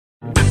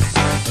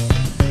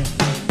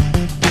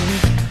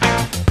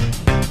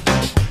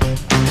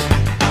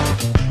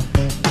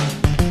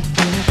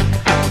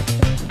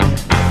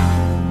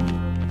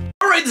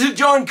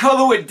John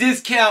Colo with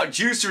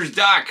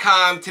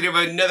DiscountJuicers.com. Today we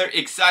have another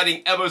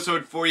exciting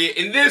episode for you.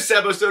 In this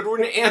episode, we're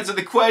going to answer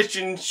the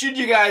question, should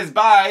you guys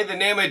buy the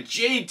Nama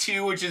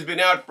J2, which has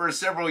been out for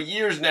several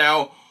years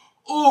now,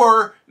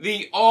 or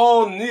the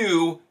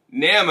all-new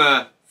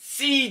Nama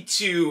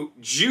C2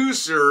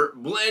 juicer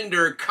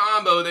blender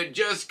combo that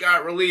just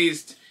got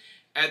released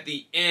at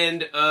the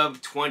end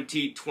of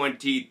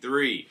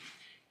 2023.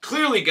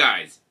 Clearly,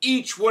 guys,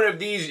 each one of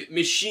these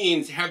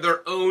machines have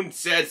their own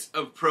sets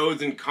of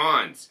pros and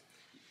cons.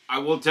 I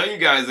will tell you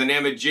guys, the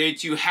Nama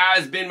J2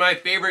 has been my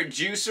favorite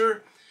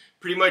juicer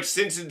pretty much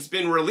since it's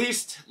been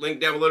released. Link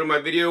down below to my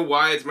video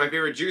why it's my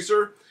favorite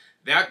juicer.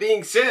 That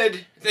being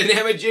said, the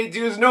Nama J2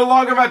 is no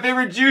longer my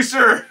favorite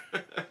juicer.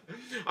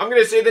 I'm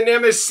going to say the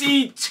Nama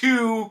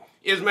C2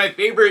 is my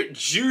favorite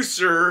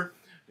juicer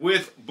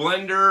with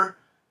blender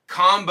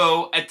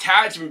combo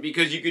attachment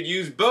because you could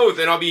use both,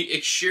 and I'll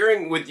be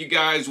sharing with you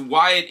guys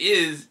why it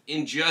is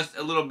in just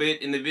a little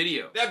bit in the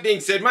video. That being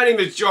said, my name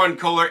is John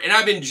Kohler and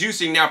I've been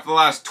juicing now for the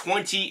last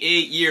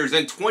 28 years,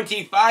 and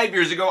 25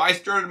 years ago I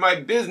started my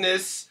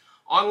business,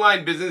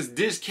 online business,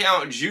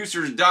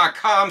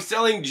 DiscountJuicers.com,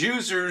 selling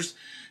juicers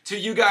to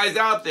you guys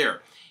out there.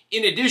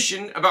 In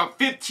addition, about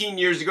 15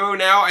 years ago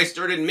now, I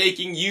started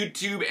making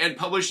YouTube and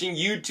publishing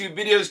YouTube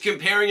videos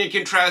comparing and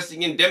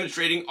contrasting and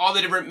demonstrating all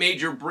the different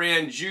major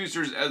brand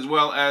juicers as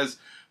well as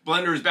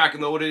blenders back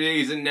in the old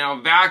days and now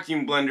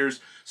vacuum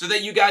blenders so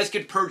that you guys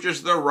could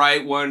purchase the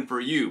right one for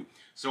you.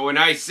 So when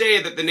I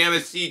say that the Nama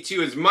C2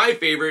 is my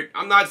favorite,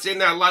 I'm not saying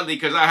that lightly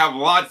because I have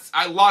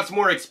lots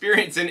more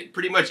experience than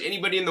pretty much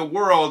anybody in the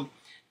world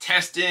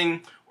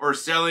testing or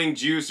selling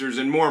juicers,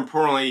 and more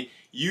importantly,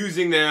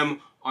 using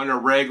them on a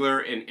regular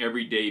and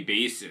everyday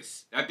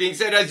basis. That being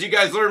said, as you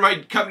guys learned,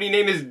 my company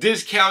name is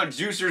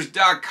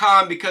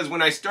DiscountJuicers.com because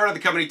when I started the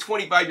company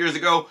 25 years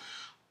ago,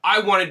 I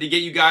wanted to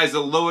get you guys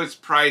the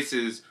lowest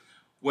prices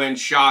when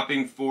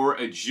shopping for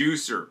a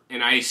juicer.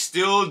 And I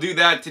still do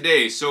that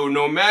today. So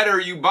no matter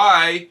you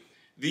buy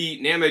the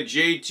Nama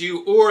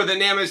J2 or the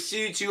Nama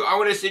C2, I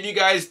want to save you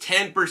guys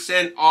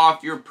 10%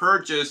 off your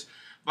purchase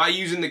by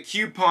using the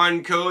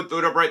coupon code, throw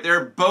it up right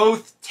there,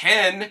 both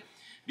 10,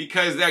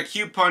 because that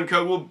coupon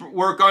code will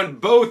work on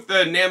both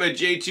the Nama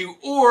J2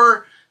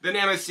 or the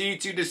Nama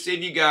C2 to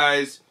save you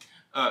guys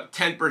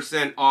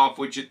 10% off,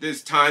 which at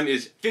this time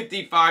is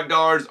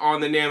 $55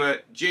 on the Nama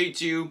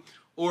J2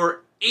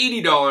 or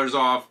 $80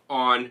 off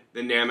on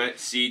the Nama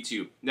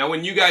C2. Now,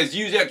 when you guys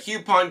use that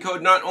coupon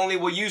code, not only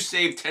will you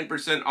save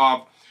 10%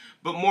 off,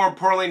 but more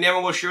importantly, Nama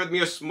will share with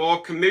me a small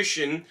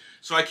commission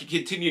so I can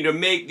continue to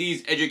make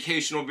these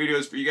educational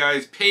videos for you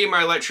guys, pay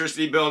my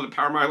electricity bill to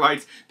power my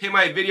lights, pay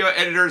my video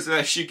editor so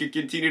that she can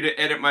continue to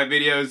edit my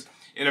videos,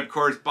 and of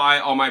course buy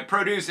all my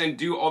produce and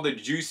do all the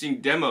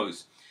juicing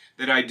demos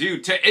that I do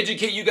to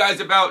educate you guys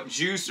about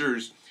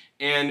juicers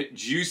and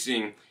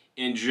juicing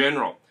in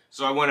general.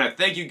 So I want to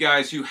thank you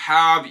guys who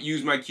have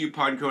used my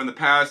coupon code in the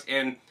past,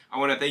 and I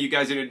want to thank you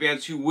guys in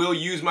advance who will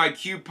use my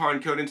coupon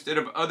code instead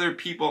of other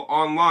people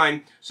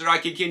online so that I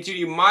can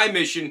continue my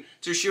mission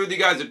to share with you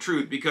guys the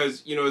truth.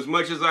 Because, you know, as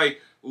much as I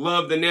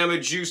love the Nama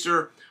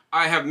juicer,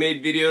 I have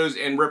made videos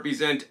and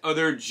represent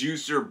other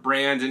juicer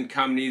brands and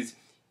companies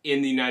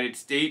in the United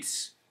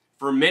States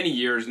for many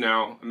years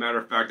now. As a matter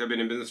of fact, I've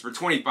been in business for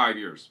 25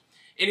 years.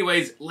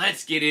 Anyways,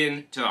 let's get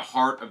into the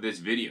heart of this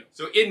video.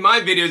 So in my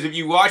videos, if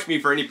you watch me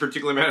for any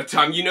particular amount of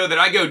time, you know that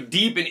I go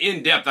deep and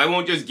in-depth. I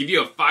won't just give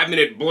you a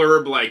 5-minute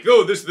blurb like,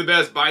 oh, this is the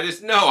best, buy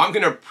this. No, I'm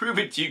going to prove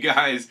it to you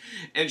guys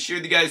and share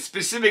with you guys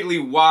specifically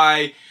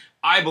why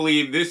I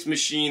believe this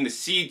machine, the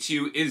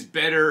C2, is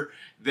better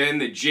than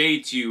the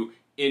J2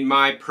 in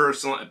my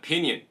personal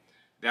opinion.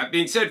 That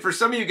being said, for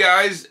some of you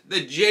guys,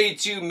 the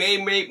J2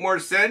 may make more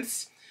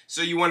sense.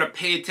 So you want to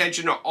pay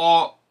attention to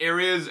all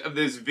areas of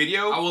this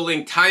video. I will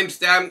link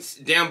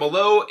timestamps down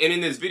below, and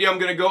in this video I'm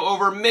going to go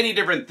over many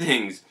different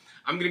things.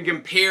 I'm going to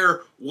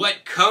compare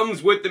what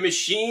comes with the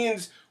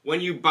machines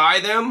when you buy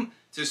them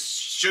to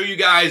show you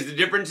guys the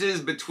differences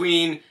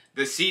between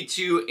the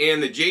C2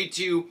 and the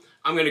J2.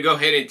 I'm going to go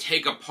ahead and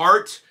take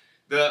apart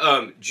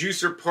the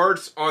juicer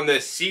parts on the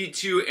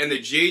C2 and the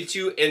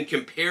J2 and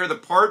compare the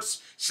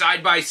parts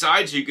side by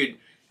side so you could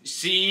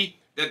see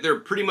that they're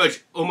pretty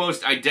much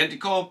almost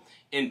identical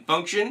in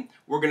function.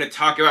 We're going to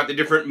talk about the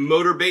different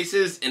motor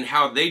bases and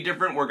how they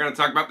differ. We're going to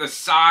talk about the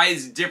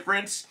size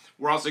difference.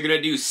 We're also going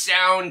to do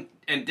sound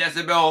and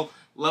decibel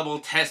level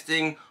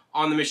testing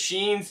on the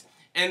machines.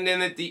 And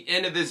then at the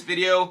end of this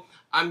video,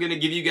 I'm going to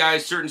give you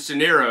guys certain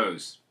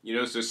scenarios. You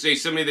know, so say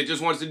somebody that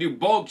just wants to do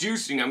bulk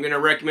juicing, I'm going to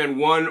recommend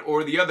one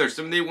or the other.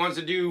 Somebody that wants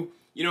to do,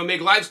 you know,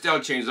 make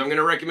lifestyle changes, I'm going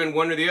to recommend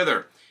one or the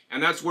other.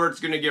 And that's where it's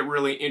going to get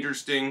really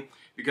interesting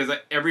because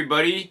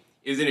everybody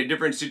is in a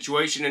different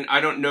situation, and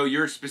I don't know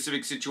your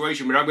specific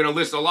situation, but I'm going to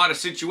list a lot of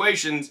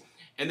situations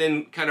and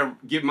then kind of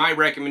give my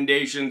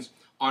recommendations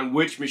on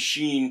which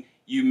machine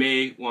you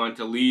may want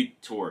to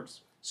lead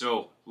towards.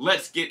 So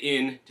let's get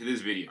into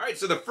this video. All right,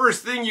 so the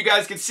first thing you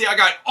guys can see, I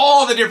got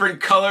all the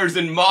different colors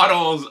and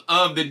models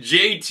of the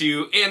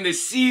J2 and the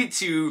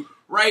C2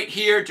 right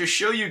here to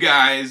show you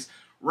guys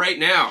right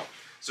now.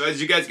 So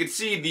as you guys can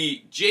see,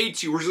 the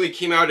J2 originally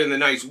came out in the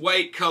nice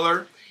white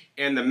color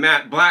and the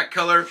matte black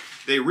color.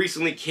 They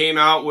recently came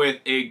out with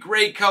a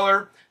gray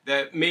color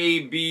that may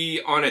be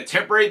on a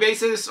temporary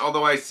basis,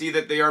 although I see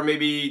that they are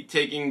maybe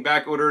taking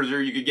back orders, or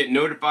you could get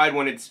notified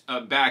when it's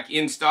back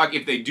in stock.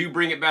 If they do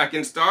bring it back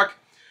in stock,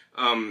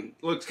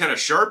 looks kind of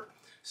sharp.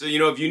 So, you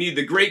know, if you need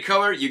the gray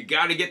color, you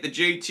got to get the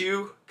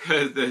J2,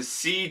 because the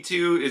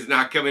C2 is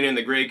not coming in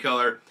the gray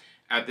color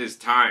at this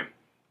time.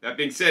 That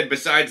being said,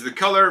 besides the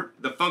color,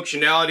 the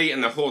functionality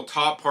and the whole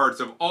top parts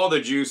of all the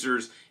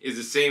juicers is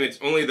the same. It's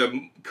only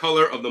the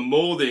color of the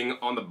molding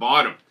on the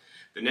bottom.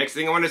 The next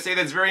thing I want to say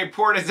that's very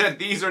important is that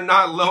these are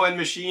not low-end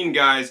machine,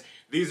 guys.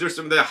 These are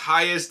some of the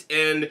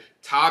highest-end,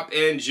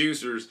 top-end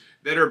juicers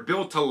that are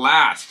built to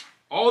last.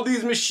 All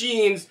these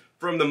machines,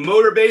 from the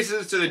motor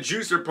bases to the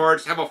juicer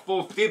parts, have a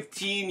full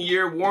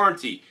 15-year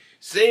warranty.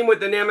 Same with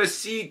the Nama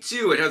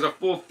C2. It has a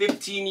full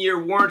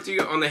 15-year warranty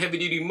on the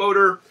heavy-duty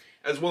motor,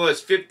 as well as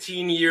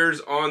 15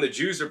 years on the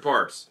juicer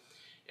parts.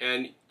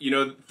 And, you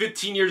know,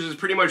 15 years is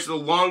pretty much the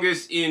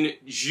longest in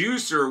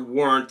juicer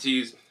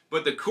warranties.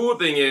 But the cool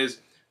thing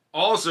is,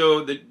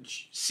 also, the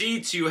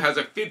C2 has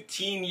a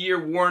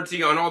 15-year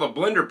warranty on all the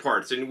blender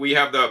parts. And we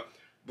have the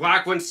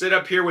black one set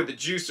up here with the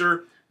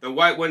juicer, the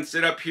white one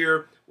set up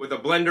here with a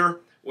blender.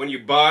 When you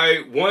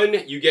buy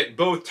one, you get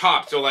both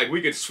tops. So, like,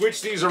 we could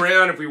switch these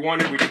around if we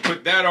wanted. We could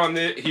put that on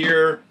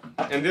here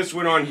and this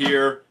one on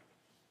here.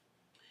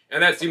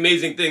 And that's the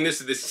amazing thing.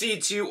 This is the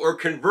C2 or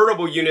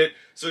convertible unit.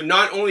 So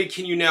not only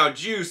can you now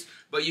juice,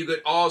 but you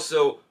could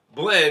also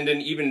blend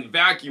and even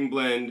vacuum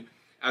blend,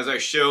 as I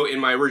show in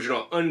my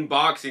original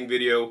unboxing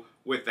video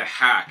with the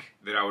hack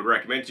that I would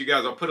recommend to you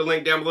guys. I'll put a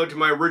link down below to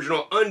my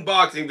original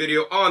unboxing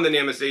video on the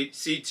Nama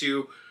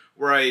C2,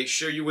 where I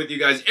show you with you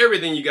guys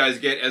everything you guys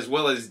get, as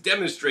well as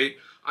demonstrate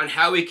on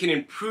how it can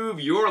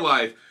improve your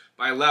life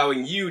by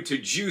allowing you to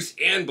juice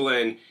and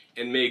blend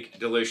and make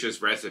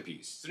delicious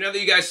recipes. So now that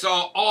you guys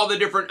saw all the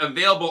different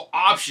available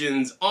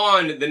options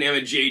on the Nama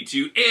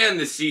J2 and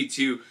the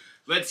C2,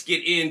 let's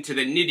get into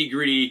the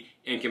nitty-gritty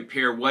and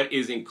compare what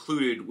is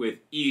included with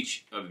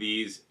each of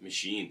these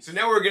machines. So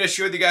now we're going to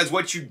show you guys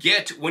what you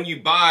get when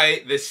you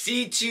buy the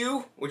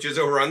C2, which is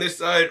over on this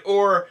side,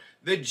 or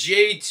the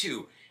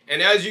J2.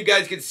 And as you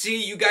guys can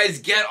see, you guys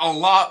get a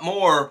lot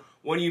more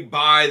when you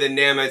buy the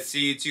Nama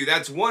C2.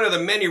 That's one of the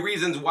many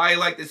reasons why I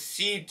like the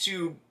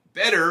C2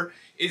 better,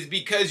 is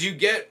because you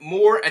get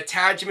more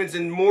attachments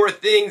and more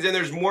things, and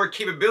there's more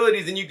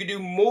capabilities, and you can do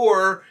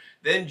more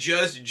than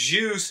just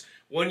juice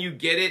when you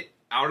get it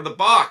out of the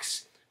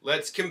box.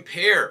 Let's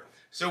compare.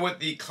 So with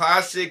the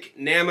classic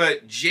Nama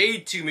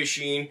J2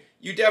 machine,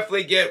 you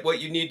definitely get what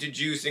you need to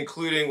juice,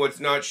 including what's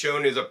not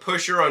shown is a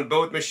pusher on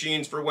both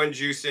machines for when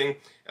juicing,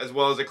 as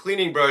well as a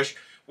cleaning brush.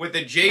 With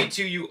the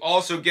J2, you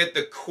also get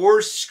the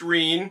coarse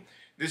screen.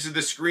 This is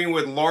the screen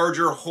with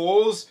larger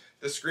holes.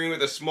 The screen with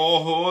the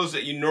small holes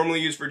that you normally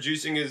use for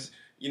juicing is,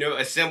 you know,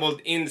 assembled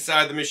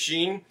inside the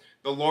machine.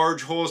 The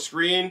large hole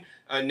screen,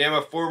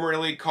 Nama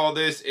formerly called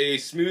this a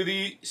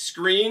smoothie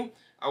screen.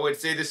 I would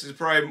say this is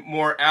probably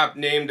more apt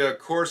named a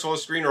coarse hole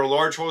screen or a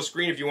large hole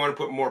screen if you want to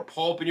put more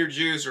pulp in your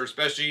juice, or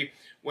especially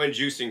when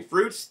juicing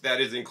fruits. That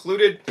is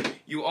included.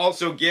 You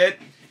also get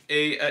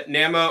a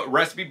Nama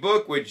recipe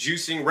book with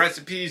juicing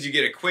recipes. You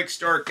get a quick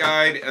start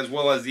guide as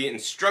well as the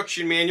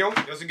instruction manual.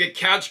 You also get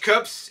catch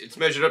cups. It's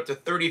measured up to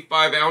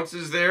 35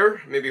 ounces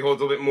there. Maybe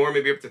holds a little bit more,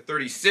 maybe up to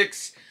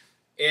 36.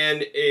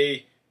 And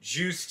a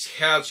juice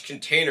catch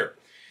container.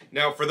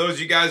 Now, for those of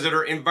you guys that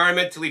are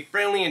environmentally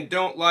friendly and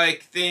don't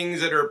like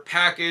things that are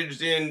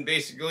packaged in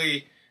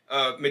basically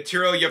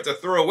material you have to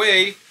throw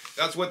away,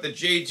 that's what the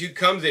J2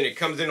 comes in. It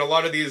comes in a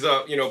lot of these,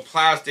 you know,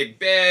 plastic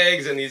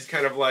bags and these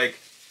kind of like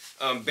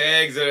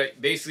bags that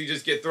basically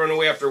just get thrown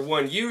away after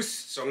one use,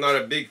 so I'm not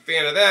a big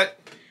fan of that.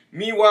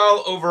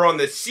 Meanwhile, over on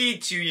the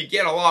C2, you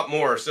get a lot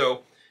more.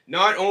 So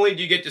not only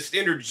do you get the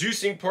standard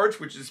juicing parts,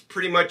 which is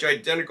pretty much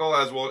identical,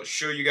 as we'll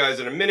show you guys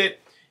in a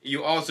minute,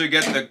 you also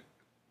get the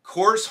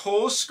coarse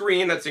hole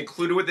screen that's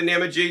included with the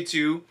Nama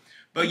J2,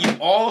 but you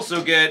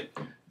also get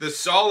the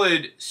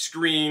solid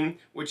screen,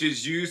 which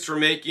is used for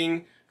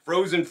making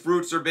frozen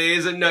fruit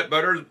sorbets and nut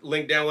butter.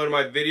 Link down below to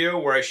my video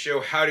where I show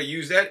how to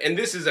use that. And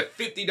this is a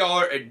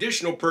 $50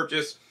 additional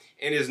purchase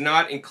and is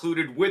not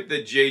included with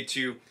the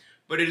J2,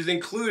 but it is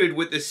included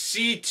with the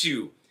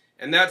C2.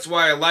 And that's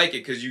why I like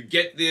it, because you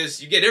get this,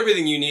 you get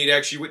everything you need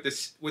actually with the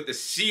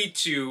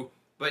C2,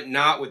 but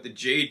not with the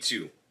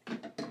J2.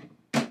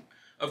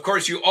 Of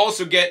course, you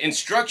also get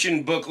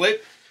instruction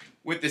booklet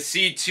with the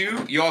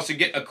C2. You also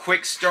get a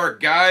quick start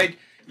guide.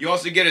 You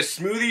also get a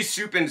smoothie,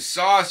 soup, and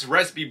sauce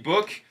recipe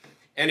book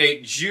and a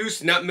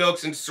juice, nut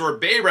milks, and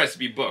sorbet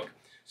recipe book.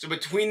 So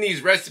between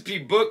these recipe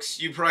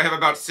books, you probably have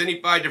about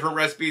 75 different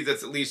recipes.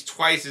 That's at least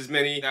twice as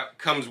many that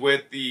comes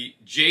with the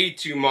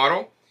J2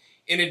 model.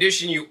 In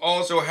addition, you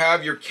also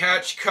have your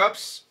catch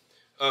cups.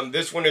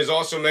 This one is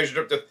also measured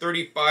up to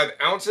 35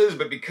 ounces,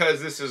 but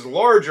because this is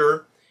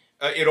larger,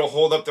 it'll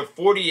hold up to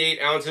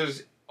 48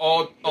 ounces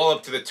all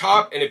up to the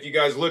top. And if you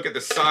guys look at the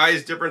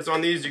size difference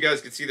on these, you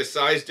guys can see the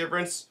size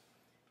difference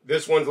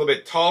This one's a little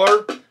bit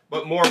taller,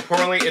 but more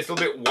importantly, it's a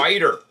little bit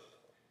wider.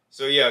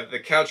 So yeah, the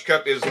catch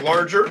cup is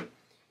larger.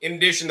 In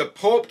addition, the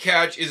pulp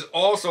catch is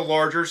also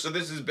larger, so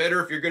this is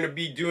better if you're going to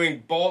be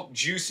doing bulk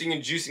juicing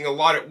and juicing a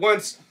lot at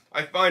once.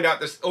 I find out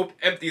this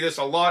empty this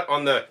a lot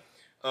on the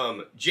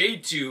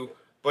J2,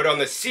 but on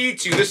the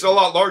C2, this is a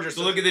lot larger.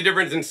 So look at the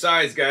difference in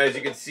size, guys.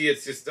 You can see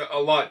it's just a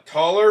lot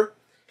taller.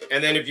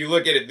 And then if you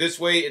look at it this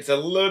way, it's a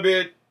little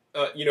bit,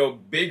 you know,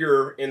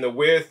 bigger in the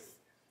width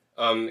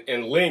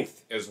and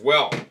length as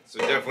well. So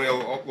definitely a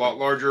lot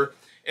larger.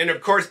 And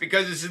of course,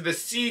 because this is the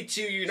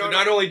C2, you know,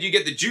 not only do you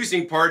get the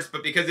juicing parts,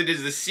 but because it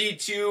is the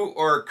C2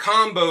 or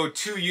combo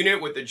 2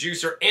 unit with the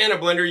juicer and a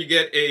blender, you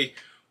get a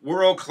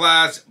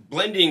world-class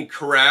blending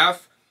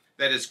carafe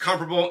that is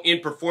comparable in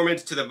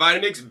performance to the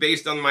Vitamix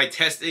based on my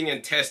testing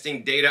and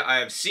testing data I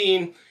have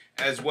seen,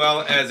 as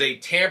well as a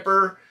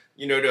tamper,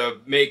 you know, to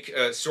make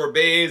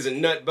sorbets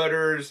and nut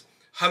butters,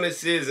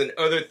 hummuses, and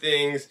other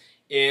things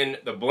in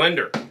the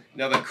blender.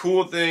 Now, the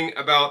cool thing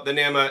about the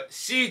Nama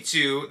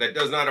C2 that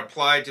does not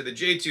apply to the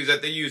J2 is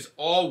that they use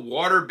all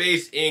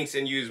water-based inks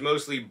and use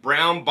mostly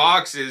brown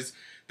boxes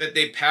that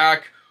they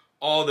pack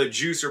all the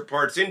juicer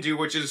parts into,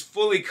 which is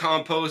fully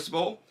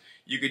compostable.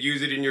 You could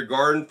use it in your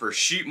garden for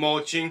sheet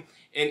mulching.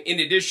 And in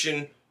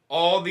addition,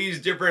 all these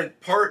different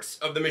parts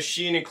of the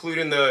machine,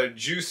 including the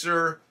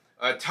juicer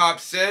top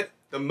set,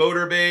 the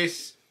motor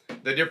base,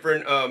 the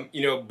different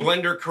you know,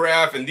 blender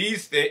carafe, and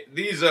these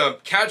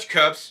catch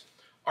cups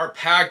are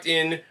packed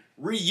in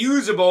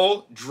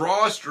reusable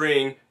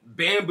drawstring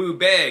bamboo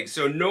bags.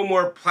 So no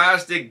more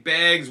plastic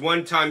bags,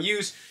 one-time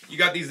use. You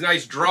got these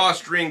nice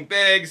drawstring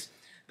bags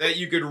that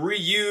you could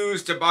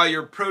reuse to buy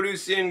your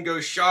produce in,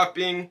 go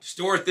shopping,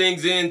 store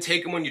things in,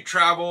 take them when you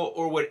travel,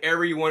 or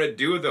whatever you want to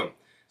do with them.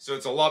 So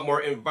it's a lot more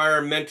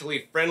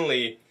environmentally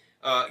friendly,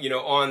 you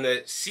know, on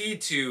the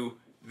C2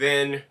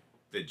 than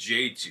the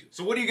J2.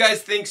 So what do you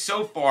guys think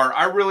so far?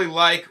 I really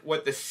like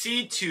what the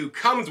C2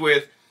 comes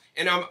with.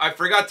 And I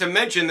forgot to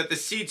mention that the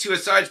C2,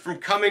 aside from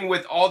coming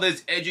with all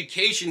this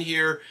education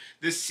here,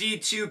 the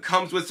C2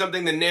 comes with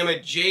something the Nama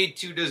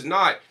J2 does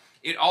not.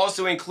 It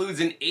also includes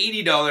an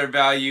 $80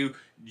 value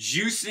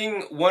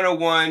Juicing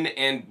 101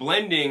 and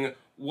Blending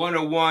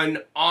 101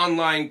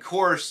 online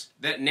course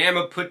that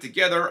Nama put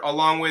together,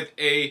 along with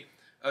a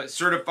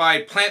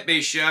certified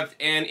plant-based chef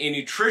and a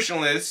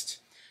nutritionist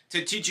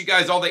to teach you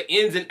guys all the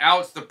ins and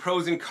outs, the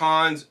pros and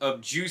cons of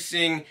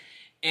juicing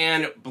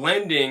and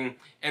blending,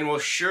 and we'll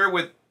share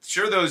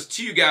those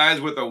to you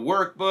guys with a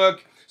workbook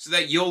so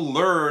that you'll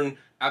learn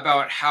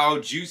about how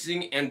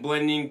juicing and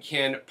blending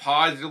can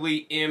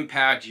positively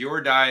impact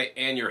your diet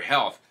and your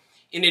health.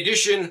 In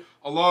addition,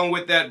 along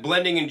with that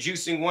Blending and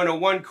Juicing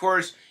 101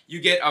 course,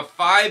 you get a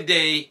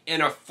 5-day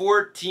and a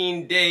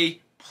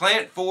 14-day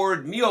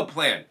plant-forward meal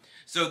plan.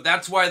 So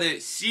that's why the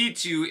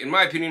C2, in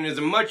my opinion, is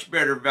a much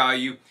better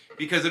value,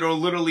 because it'll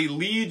literally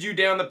lead you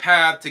down the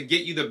path to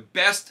get you the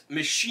best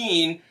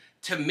machine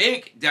to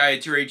make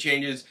dietary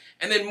changes.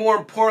 And then more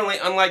importantly,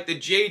 unlike the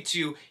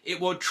J2,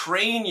 it will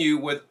train you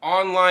with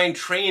online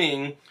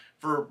training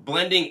for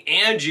blending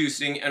and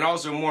juicing, and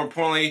also more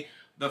importantly,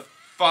 the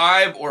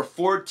 5 or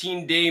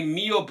 14-day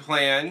meal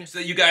plan so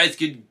that you guys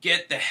could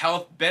get the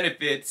health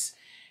benefits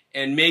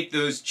and make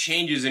those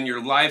changes in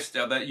your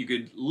lifestyle, that you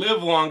could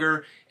live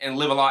longer and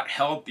live a lot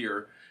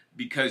healthier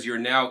because you're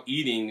now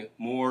eating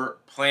more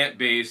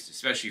plant-based,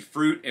 especially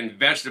fruit and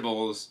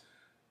vegetables,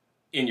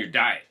 in your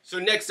diet. So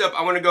next up,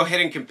 I want to go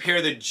ahead and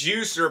compare the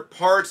juicer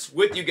parts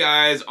with you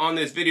guys on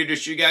this video to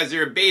show you guys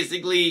they're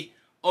basically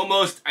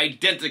almost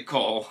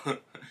identical.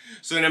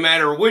 So no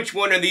matter which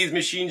one of these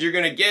machines you're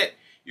going to get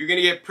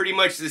pretty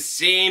much the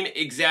same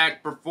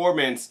exact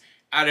performance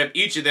out of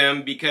each of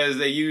them, because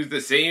they use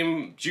the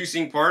same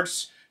juicing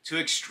parts to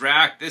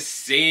extract the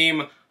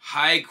same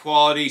high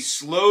quality,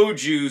 slow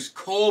juice,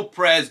 cold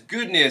press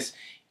goodness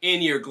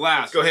in your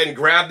glass. Let's go ahead and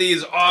grab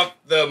these off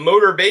the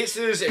motor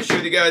bases and show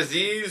you guys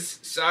these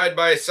side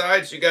by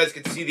side so you guys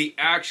can see the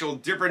actual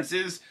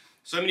differences.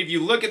 So I mean, if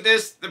you look at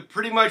this, they're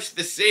pretty much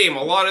the same.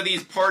 A lot of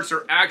these parts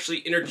are actually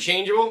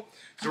interchangeable.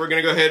 So we're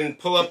gonna go ahead and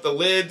pull up the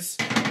lids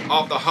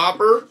off the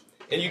hopper,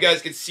 and you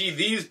guys can see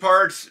these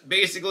parts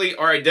basically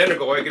are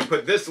identical. I can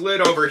put this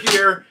lid over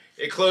here,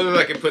 it closes.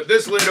 I can put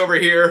this lid over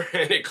here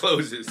and it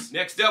closes.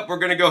 Next up, we're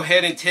gonna go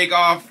ahead and take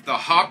off the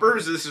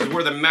hoppers. This is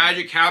where the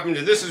magic happens,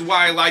 and this is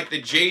why I like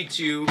the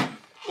J2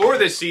 or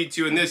the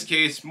C2 in this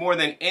case more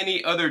than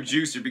any other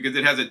juicer, because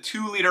it has a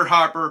 2-liter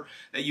hopper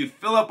that you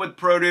fill up with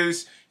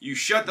produce, you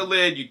shut the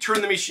lid, you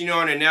turn the machine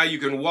on, and now you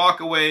can walk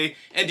away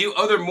and do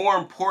other more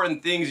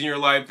important things in your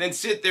life than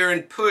sit there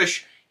and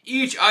push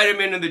each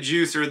item into the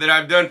juicer that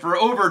I've done for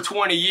over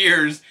 20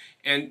 years.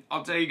 And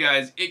I'll tell you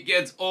guys, it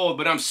gets old,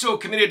 but I'm so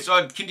committed, so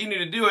I've continued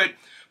to do it.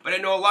 But I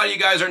know a lot of you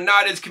guys are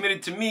not as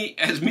committed to me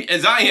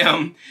as I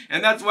am,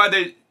 and that's why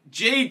the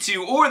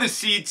J2 or the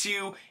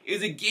C2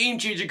 is a game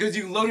changer, because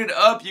you load it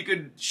up, you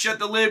could shut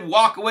the lid,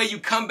 walk away, you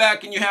come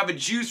back and you have a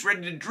juice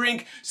ready to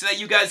drink so that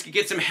you guys can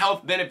get some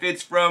health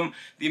benefits from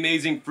the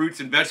amazing fruits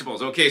and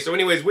vegetables. Okay, so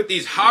anyways, with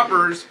these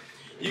hoppers,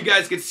 you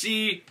guys can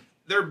see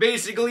they're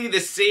basically the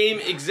same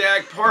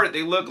exact part.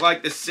 They look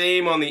like the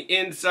same on the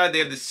inside. They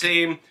have the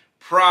same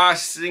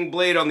processing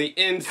blade on the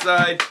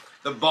inside.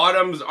 The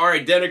bottoms are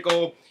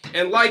identical.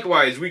 And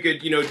likewise, we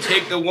could,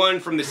 take the one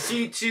from the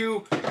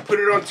C2, put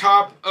it on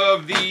top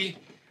of the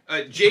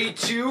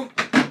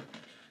J2,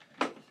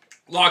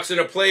 locks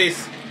into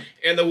place,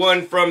 and the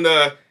one from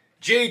the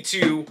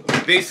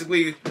J2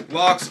 basically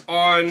locks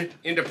on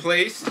into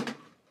place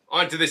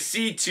onto the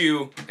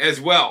C2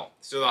 as well.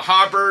 So the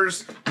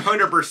hoppers,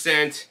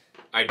 100%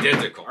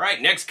 identical. All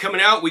right, next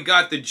coming out, we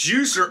got the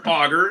juicer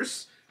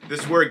augers.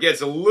 This is where it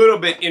gets a little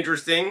bit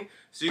interesting.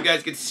 So you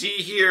guys can see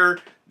here,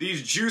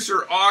 these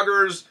juicer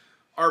augers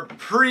are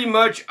pretty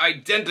much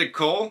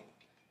identical,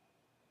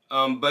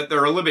 but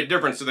they're a little bit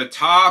different. So the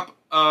top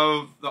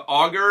of the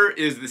auger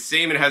is the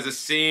same. It has the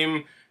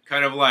same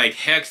kind of like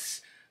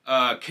hex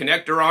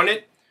connector on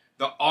it.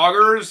 The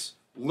augers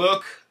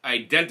look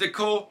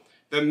identical.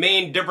 The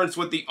main difference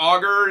with the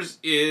augers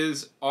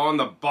is on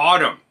the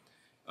bottom.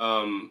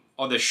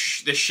 The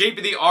shape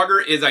of the auger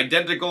is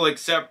identical,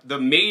 except the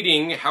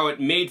mating, how it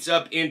mates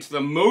up into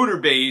the motor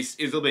base,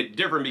 is a little bit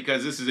different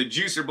because this is a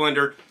juicer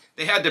blender.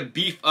 They had to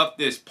beef up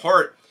this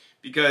part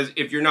because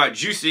if you're not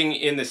juicing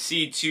in the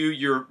C2,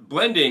 you're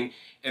blending,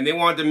 and they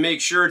wanted to make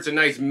sure it's a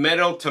nice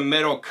metal to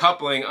metal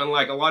coupling,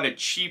 unlike a lot of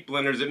cheap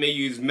blenders that may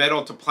use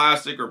metal to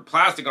plastic or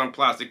plastic on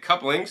plastic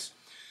couplings.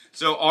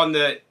 So on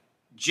the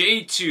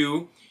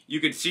J2, you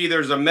can see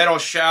there's a metal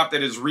shaft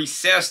that is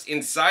recessed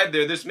inside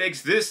there. This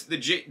makes the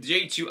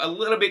J2 a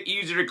little bit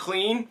easier to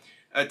clean,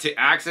 to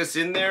access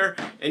in there.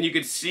 And you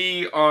can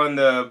see on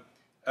the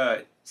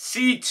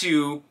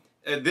C2,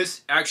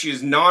 this actually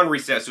is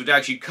non-recessed, so it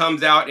actually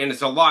comes out and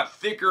it's a lot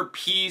thicker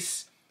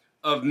piece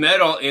of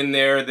metal in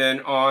there than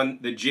on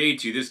the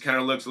J2. This kind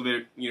of looks a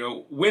little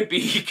bit,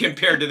 wimpy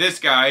compared to this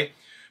guy,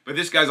 but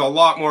this guy's a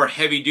lot more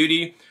heavy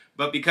duty.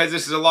 But because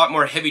this is a lot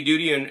more heavy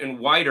duty and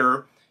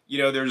wider,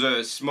 there's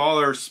a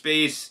smaller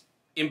space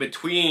in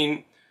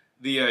between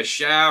the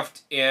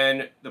shaft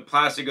and the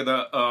plastic of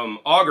the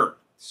auger.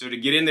 So to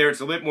get in there, it's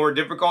a bit more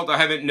difficult. I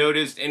haven't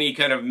noticed any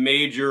kind of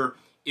major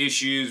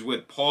issues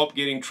with pulp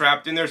getting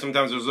trapped in there.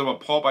 Sometimes there's a little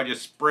pulp. I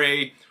just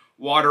spray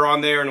water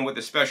on there, and with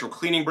a special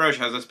cleaning brush,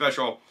 has a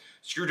special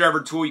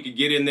screwdriver tool, you could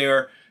get in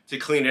there to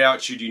clean it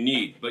out should you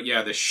need. But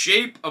yeah, the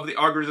shape of the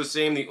auger is the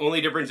same. The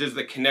only difference is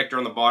the connector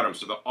on the bottom.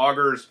 So the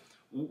augers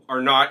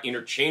are not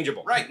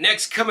interchangeable. Right,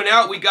 next coming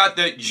out, we got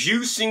the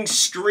juicing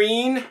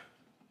screen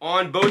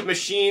on both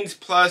machines,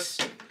 plus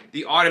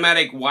the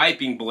automatic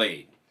wiping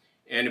blade.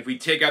 And if we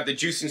take out the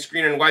juicing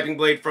screen and wiping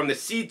blade from the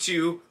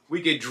C2,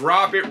 we could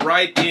drop it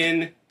right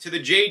in to the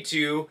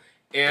J2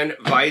 and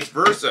vice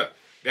versa.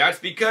 That's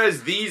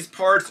because these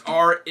parts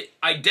are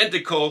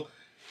identical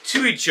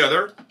to each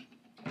other.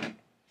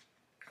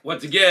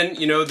 Once again,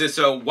 this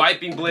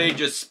wiping blade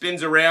just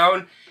spins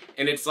around,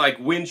 and it's like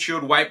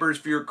windshield wipers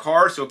for your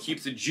car, so it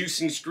keeps the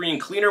juicing screen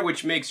cleaner,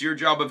 which makes your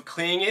job of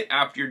cleaning it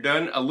after you're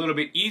done a little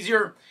bit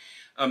easier.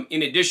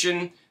 In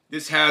addition,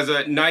 this has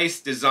a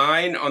nice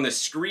design on the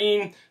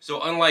screen, so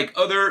unlike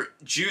other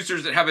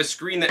juicers that have a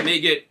screen that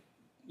may get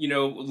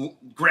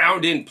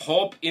ground in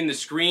pulp in the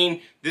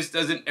screen, this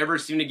doesn't ever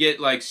seem to get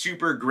like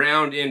super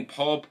ground in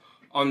pulp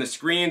on the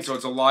screen, so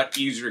it's a lot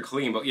easier to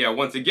clean. But yeah,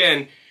 once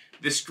again,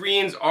 the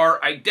screens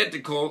are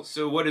identical,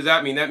 so what does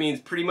that mean? That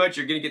means pretty much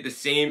you're going to get the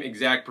same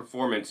exact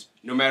performance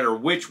no matter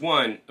which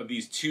one of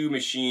these two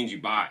machines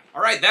you buy.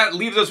 All right, that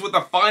leaves us with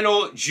the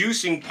final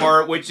juicing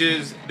part, which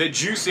is the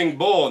juicing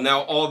bowl.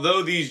 Now,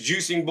 although these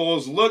juicing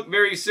bowls look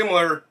very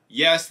similar,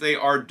 yes, they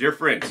are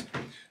different.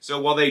 So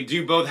while they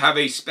do both have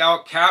a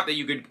spout cap that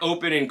you could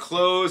open and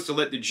close to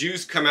let the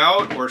juice come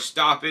out or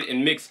stop it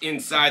and mix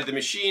inside the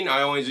machine,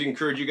 I always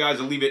encourage you guys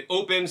to leave it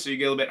open so you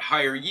get a little bit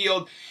higher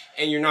yield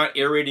and you're not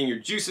aerating your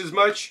juice as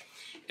much.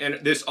 And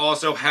this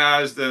also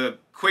has the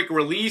quick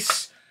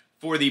release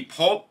for the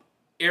pulp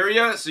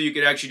area, so you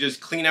could actually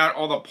just clean out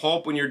all the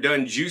pulp when you're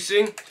done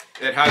juicing.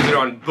 It has it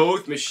on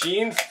both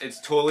machines. It's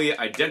totally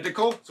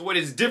identical. So what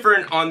is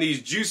different on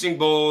these juicing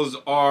bowls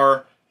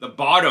are the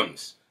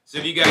bottoms. So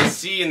if you guys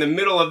see in the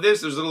middle of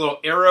this, there's a little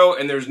arrow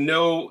and there's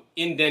no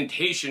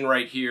indentation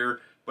right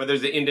here, but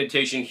there's an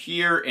indentation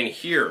here and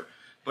here.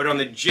 But on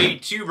the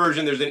J2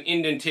 version, there's an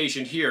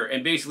indentation here.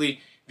 And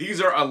basically,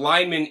 these are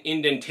alignment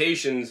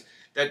indentations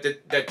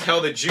that tell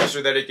the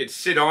juicer that it could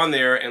sit on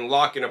there and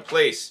lock into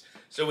place.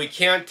 So we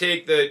can't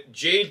take the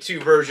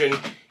J2 version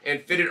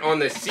and fit it on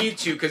the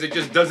C2 because it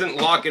just doesn't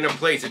lock into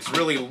place. It's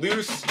really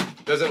loose,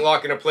 doesn't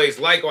lock into place.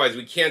 Likewise,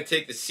 we can't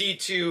take the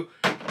C2,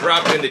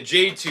 drop it in the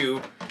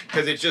J2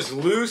 because it's just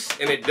loose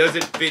and it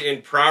doesn't fit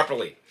in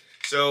properly.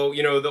 So,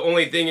 the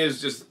only thing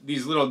is just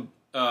these little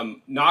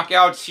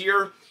knockouts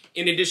here.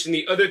 In addition,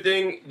 the other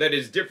thing that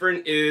is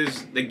different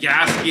is the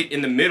gasket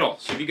in the middle.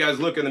 So if you guys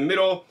look in the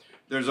middle,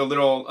 there's a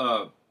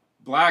little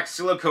black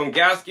silicone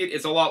gasket.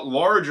 It's a lot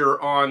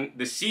larger on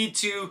the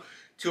C2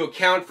 to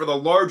account for the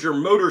larger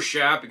motor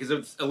shaft because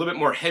it's a little bit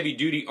more heavy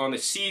duty on the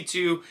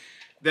C2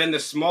 than the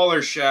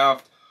smaller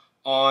shaft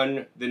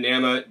on the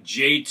Nama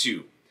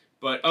J2.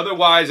 But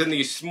otherwise, in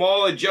these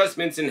small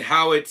adjustments in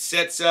how it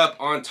sets up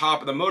on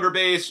top of the motor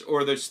base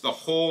or the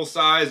whole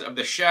size of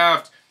the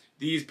shaft,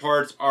 these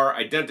parts are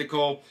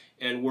identical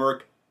and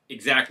work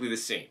exactly the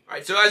same. All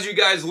right, so as you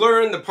guys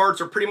learn, the parts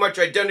are pretty much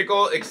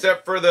identical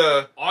except for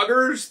the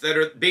augers that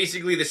are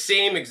basically the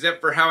same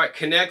except for how it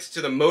connects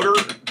to the motor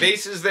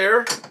bases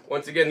there.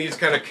 Once again, these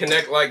kind of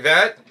connect like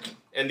that,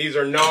 and these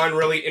are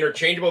non-really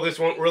interchangeable. This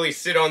won't really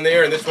sit on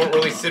there and this won't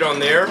really sit on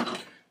there.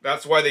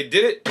 That's why they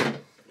did it.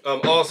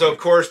 Also, of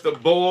course, the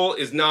bowl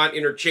is not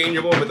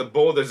interchangeable, but the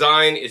bowl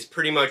design is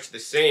pretty much the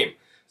same.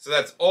 So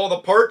that's all the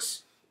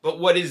parts. But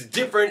what is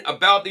different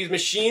about these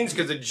machines,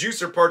 because the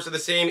juicer parts are the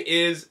same,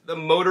 is the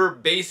motor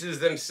bases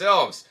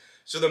themselves.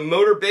 So the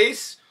motor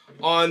base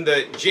on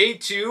the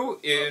J2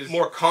 is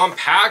more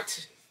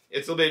compact.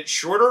 It's a little bit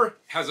shorter,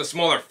 has a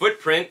smaller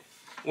footprint.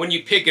 When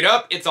you pick it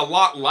up, it's a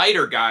lot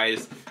lighter,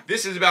 guys.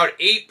 This is about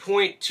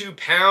 8.2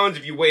 pounds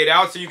if you weigh it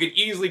out, so you could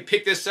easily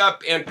pick this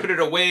up and put it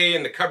away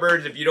in the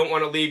cupboards if you don't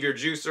want to leave your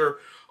juicer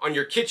on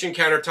your kitchen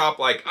countertop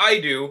like I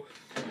do.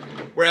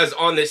 Whereas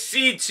on the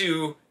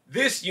C2,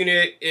 this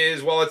unit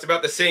is, while it's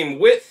about the same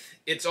width,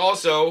 it's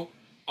also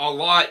a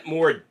lot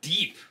more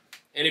deep.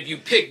 And if you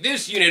pick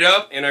this unit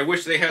up, and I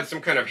wish they had some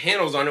kind of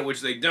handles on it,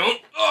 which they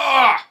don't,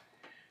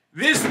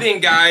 this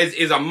thing, guys,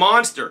 is a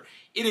monster.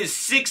 It is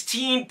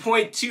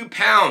 16.2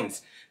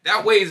 pounds.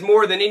 That weighs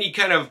more than any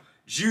kind of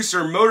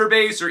juicer motor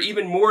base or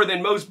even more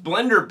than most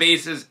blender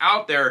bases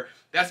out there.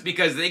 That's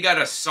because they got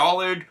a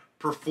solid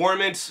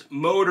performance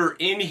motor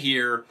in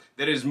here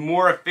that is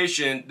more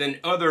efficient than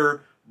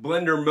other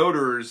blender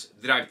motors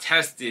that I've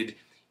tested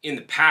in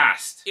the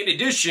past. In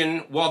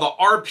addition, while the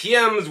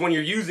RPMs when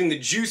you're using the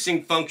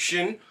juicing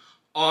function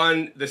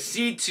on the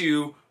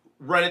C2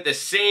 run at the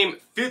same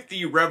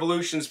 50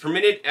 revolutions per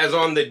minute as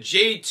on the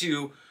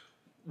J2,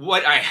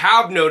 what I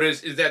have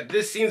noticed is that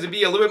this seems to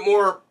be a little bit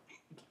more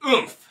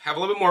oomph, have a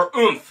little bit more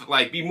oomph,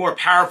 like be more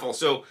powerful.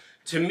 So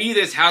to me,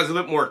 this has a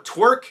little bit more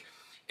torque,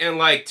 and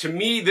like to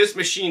me, this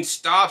machine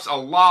stops a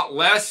lot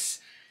less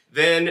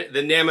than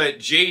the Nama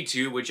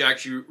J2, which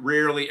actually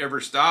rarely ever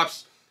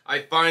stops. I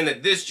find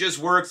that this just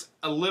works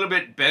a little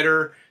bit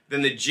better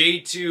than the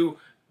J2,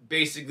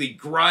 basically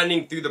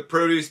grinding through the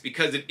produce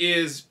because it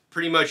is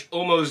pretty much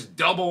almost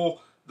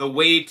double the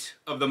weight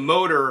of the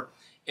motor.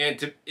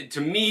 And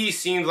to me,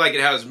 seems like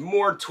it has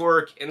more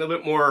torque and a little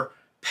bit more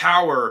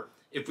power,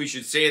 if we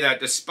should say that,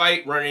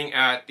 despite running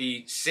at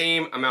the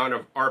same amount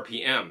of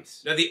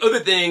RPMs. Now, the other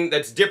thing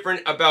that's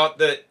different about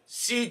the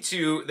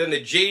C2 than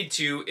the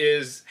J2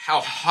 is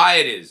how high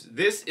it is.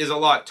 This is a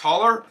lot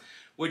taller,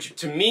 which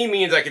to me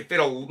means I can fit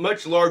a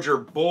much larger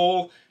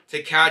bowl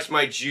to catch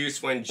my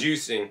juice when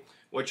juicing,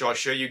 which I'll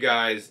show you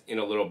guys in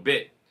a little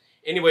bit.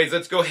 Anyways,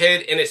 let's go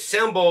ahead and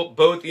assemble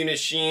both the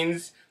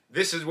machines.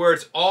 This is where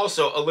it's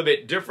also a little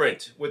bit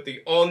different. With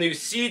the all-new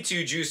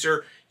C2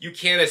 juicer, you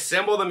can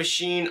assemble the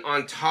machine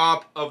on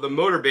top of the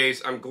motor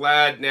base. I'm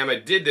glad Nama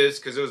did this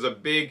because it was a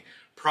big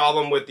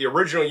problem with the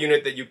original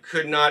unit that you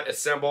could not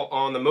assemble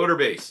on the motor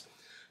base.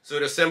 So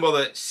to assemble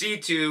the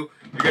C2, you're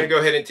going to go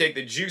ahead and take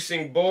the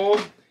juicing bowl,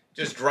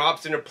 just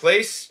drops into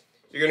place.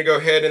 You're going to go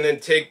ahead and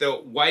then take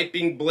the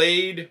wiping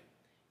blade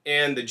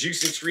and the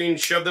juicing screen,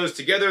 shove those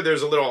together.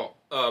 There's a little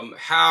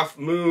half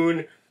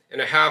moon and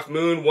a half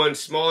moon,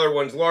 one's smaller,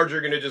 one's larger.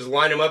 You're going to just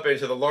line them up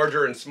into the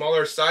larger and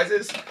smaller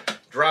sizes.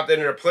 Drop that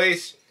into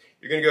place.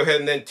 You're going to go ahead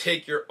and then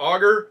take your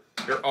auger.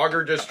 Your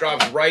auger just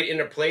drops right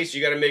into place.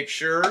 You got to make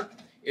sure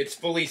it's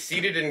fully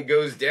seated and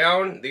goes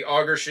down. The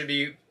auger should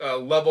be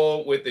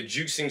level with the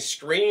juicing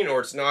screen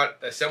or it's not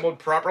assembled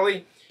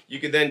properly. You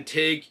can then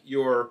take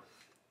your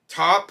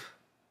top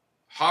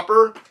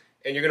hopper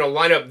and you're going to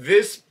line up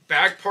this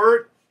back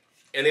part,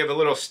 and they have a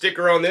little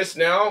sticker on this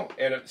now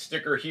and a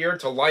sticker here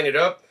to line it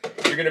up.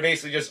 You're going to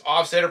basically just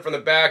offset it from the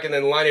back and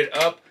then line it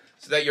up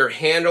so that your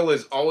handle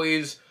is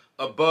always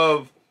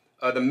above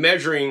the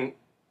measuring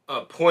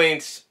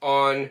points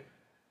on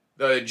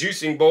the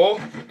juicing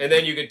bowl. And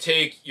then you could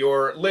take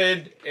your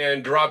lid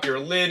and drop your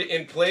lid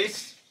in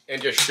place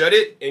and just shut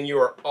it, and you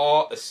are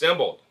all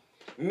assembled.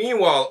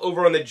 Meanwhile,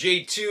 over on the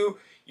J2,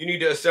 you need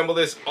to assemble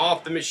this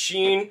off the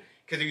machine,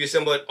 because if you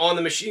assemble it on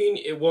the machine,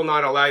 it will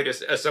not allow you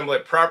to assemble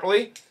it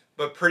properly.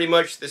 But pretty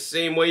much the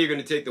same way, you're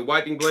going to take the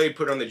wiping blade,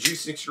 put it on the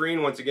juicing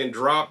screen, once again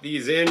drop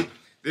these in.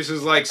 This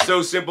is like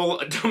so simple,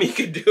 a dummy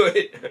could do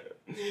it.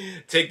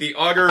 Take the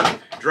auger,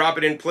 drop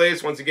it in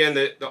place. Once again,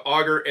 the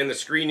auger and the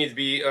screen needs to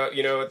be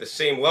you know, at the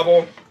same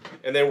level.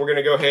 And then we're going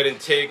to go ahead and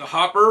take the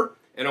hopper,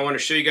 and I want to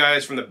show you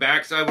guys from the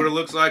back side what it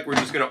looks like. We're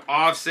just going to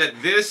offset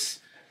this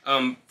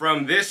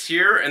from this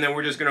here, and then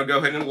we're just going to go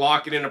ahead and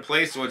lock it into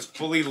place so it's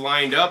fully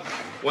lined up.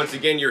 Once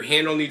again, your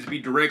handle needs to be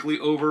directly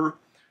over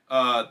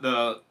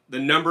the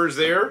numbers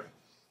there.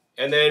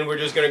 And then we're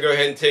just going to go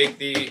ahead and take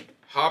the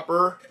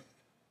hopper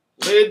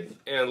lid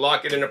and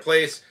lock it into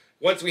place.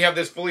 Once we have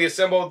this fully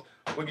assembled,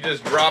 we can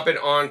just drop it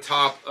on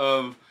top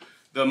of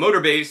the motor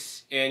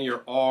base and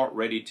you're all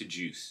ready to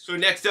juice. So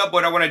next up,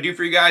 what I want to do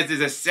for you guys is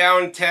a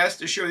sound test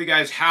to show you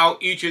guys how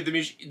each of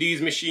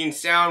these machines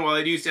sound. While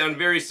they do sound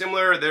very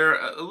similar, they're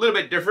a little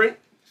bit different.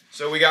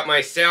 So we got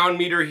my sound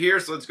meter here,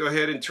 so let's go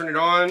ahead and turn it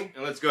on.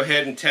 And let's go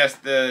ahead and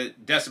test the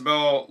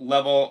decibel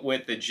level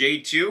with the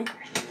J2.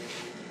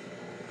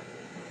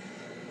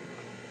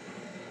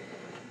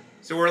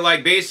 So we're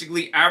like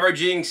basically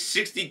averaging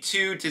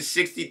 62 to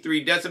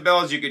 63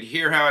 decibels. You could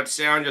hear how it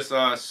sounds, just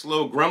a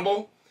slow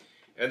grumble.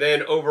 And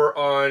then over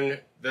on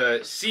the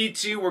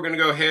C2, we're going to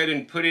go ahead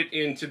and put it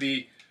into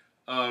the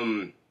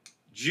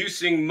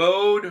juicing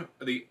mode,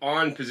 the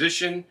on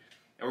position.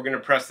 And we're going to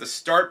press the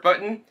start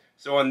button.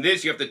 So on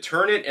this, you have to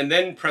turn it and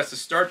then press the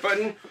start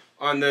button.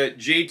 On the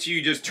J2,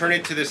 you just turn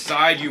it to the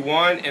side you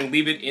want and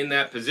leave it in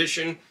that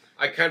position.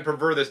 I kind of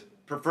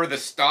prefer the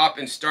stop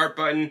and start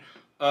button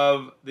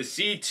of the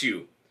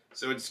C2.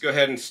 So let's go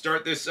ahead and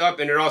start this up.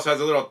 And it also has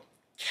a little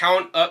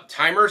count up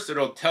timer, so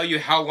it'll tell you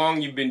how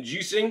long you've been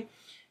juicing.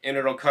 And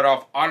it'll cut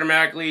off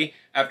automatically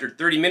after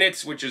 30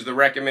 minutes, which is the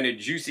recommended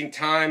juicing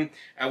time,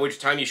 at which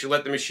time you should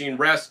let the machine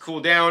rest,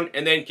 cool down,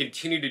 and then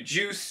continue to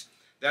juice.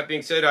 That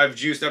being said, I've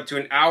juiced up to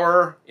an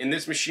hour in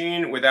this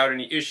machine without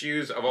any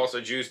issues. I've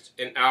also juiced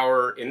an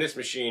hour in this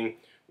machine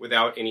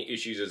without any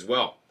issues as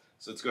well.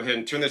 So let's go ahead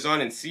and turn this on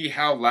and see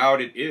how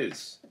loud it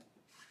is.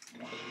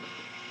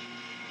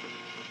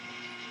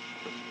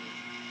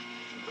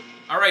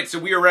 Alright, so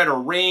we are at a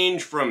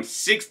range from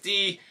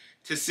 60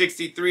 to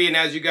 63, and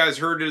as you guys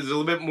heard, it is a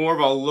little bit more of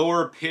a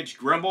lower pitch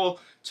grumble.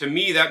 To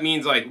me, that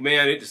means like,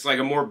 man, it's like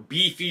a more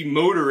beefy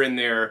motor in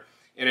there.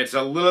 And it's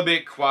a little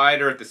bit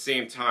quieter at the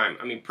same time.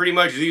 I mean, pretty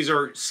much these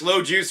are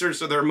slow juicers,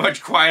 so they're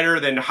much quieter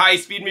than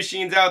high-speed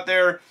machines out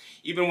there.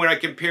 Even when I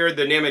compared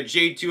the Nama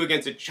J2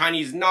 against a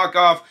Chinese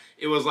knockoff,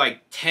 it was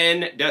like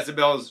 10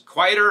 decibels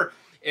quieter.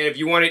 And if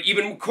you want it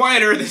even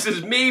quieter, this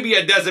is maybe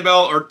a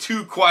decibel or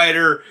two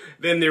quieter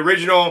than the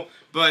original.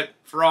 But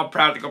for all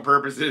practical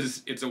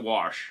purposes, it's a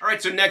wash. All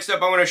right, so next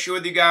up, I want to show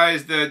you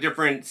guys the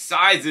different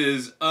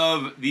sizes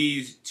of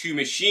these two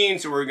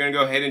machines. So we're going to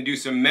go ahead and do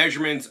some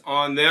measurements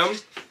on them.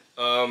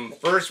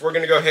 First, we're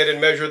going to go ahead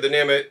and measure the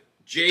Nama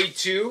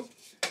J2.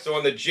 So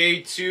on the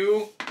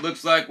J2,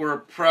 looks like we're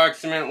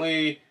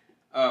approximately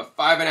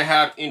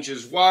 5.5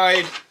 inches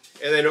wide.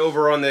 And then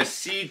over on the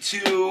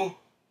C2,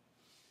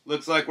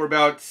 looks like we're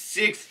about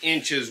 6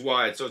 inches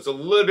wide. So it's a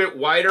little bit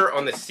wider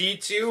on the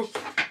C2.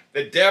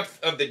 The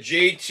depth of the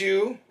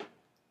J2,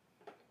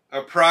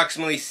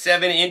 approximately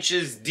 7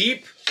 inches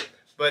deep.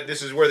 But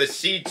this is where the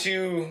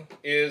C2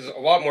 is a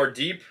lot more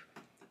deep.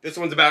 This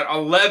one's about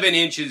 11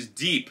 inches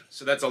deep,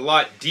 so that's a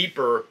lot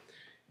deeper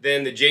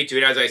than the J2.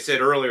 And as I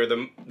said earlier,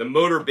 the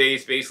motor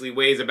base basically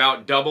weighs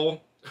about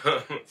double,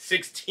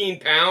 16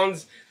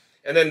 pounds.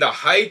 And then the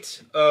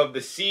height of the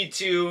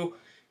C2,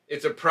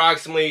 it's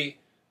approximately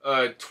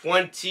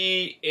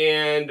 20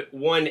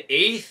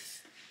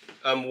 1/8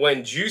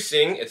 when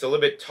juicing. It's a little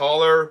bit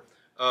taller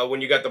when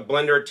you got the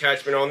blender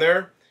attachment on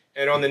there.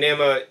 And on the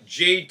Nama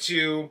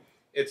J2,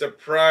 it's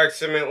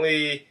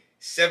approximately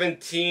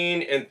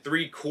 17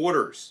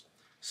 3/4.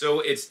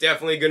 So it's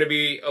definitely going to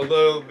be a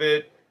little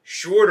bit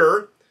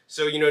shorter.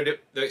 So, you know,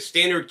 the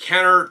standard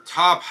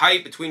countertop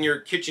height between your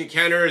kitchen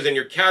counters and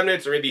your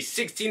cabinets are maybe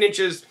 16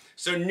 inches.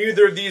 So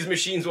neither of these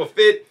machines will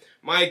fit.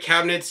 My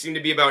cabinets seem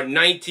to be about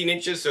 19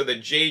 inches, so the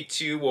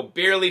J2 will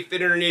barely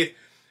fit underneath,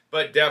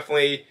 but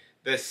definitely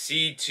the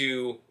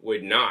C2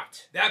 would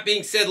not. That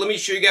being said, let me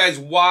show you guys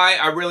why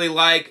I really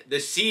like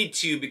the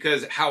C2,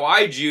 because how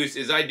I juice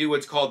is I do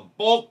what's called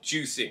bulk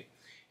juicing.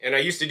 And I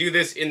used to do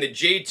this in the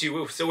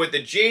J2. So with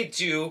the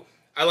J2,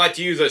 I like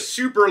to use a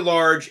super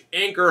large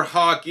Anchor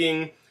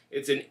Hawking.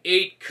 It's an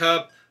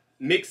 8-cup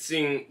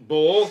mixing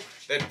bowl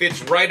that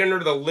fits right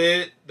under the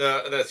lid,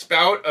 the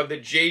spout of the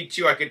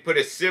J2. I could put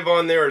a sieve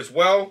on there as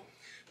well.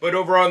 But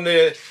over on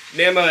the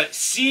Nama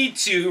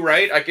C2,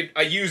 right,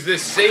 I use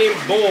this same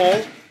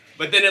bowl,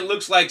 but then it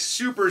looks like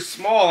super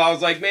small. I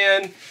was like,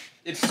 man,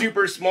 it's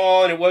super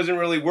small and it wasn't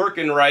really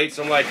working right.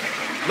 So I'm like,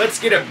 let's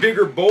get a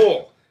bigger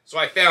bowl. So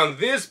I found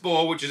this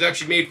bowl, which is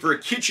actually made for a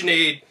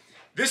KitchenAid.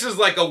 This is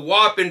like a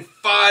whopping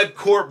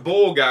 5-quart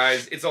bowl,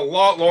 guys. It's a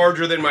lot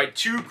larger than my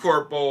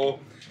 2-quart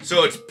bowl,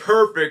 so it's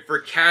perfect for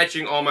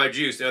catching all my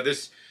juice. Now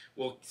this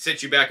will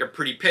set you back a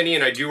pretty penny,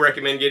 and I do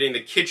recommend getting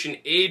the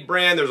KitchenAid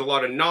brand. There's a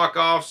lot of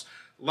knockoffs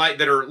that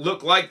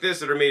look like this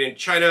that are made in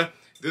China.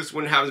 This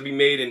one happens to be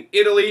made in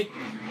Italy.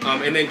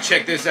 And then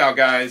check this out,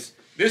 guys.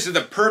 This is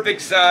the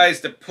perfect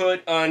size to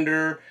put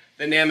under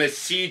the Nama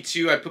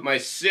C2. I put my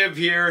sieve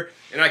here,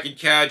 and I could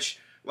catch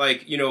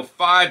like, you know,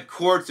 5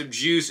 quarts of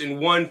juice in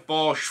one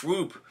fall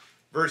swoop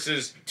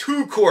versus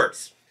 2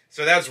 quarts.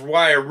 So that's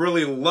why I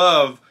really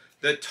love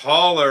the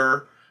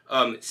taller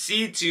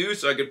C2,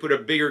 so I could put a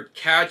bigger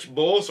catch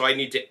bowl, so I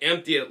need to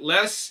empty it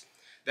less.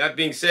 That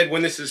being said,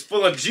 when this is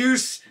full of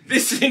juice,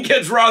 this thing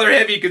gets rather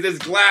heavy because this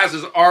glass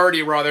is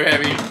already rather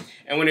heavy.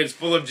 And when it's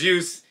full of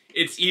juice,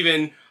 it's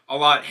even a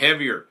lot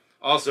heavier.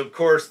 Also, of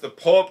course, the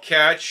pulp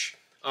catch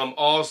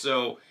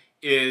also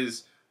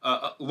is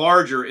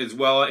larger as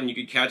well, and you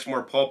can catch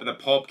more pulp in the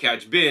pulp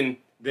catch bin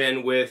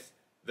than with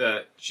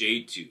the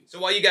J2. So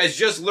while you guys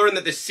just learned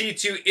that the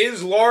C2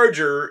 is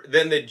larger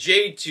than the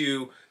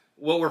J2,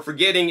 what we're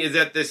forgetting is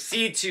that the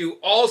C2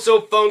 also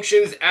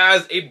functions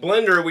as a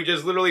blender. We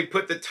just literally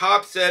put the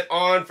top set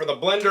on for the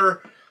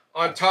blender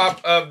on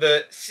top of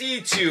the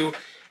C2,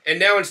 and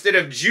now instead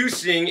of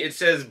juicing, it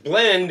says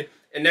blend,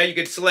 and now you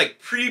can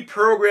select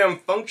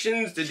pre-programmed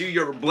functions to do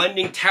your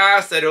blending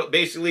tasks that are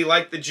basically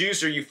like the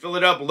juicer. You fill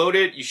it up, load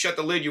it, you shut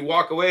the lid, you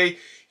walk away,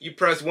 you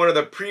press one of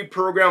the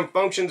pre-programmed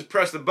functions,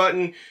 press the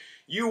button,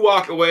 you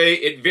walk away.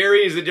 It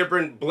varies the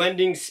different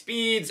blending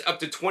speeds up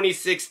to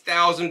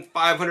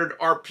 26,500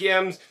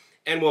 RPMs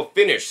and will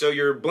finish. So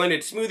your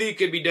blended smoothie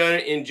could be done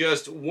in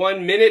just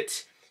 1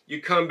 minute.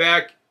 You come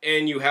back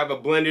and you have a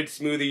blended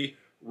smoothie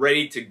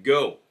ready to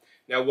go.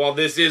 Now, while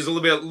this is a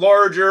little bit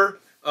larger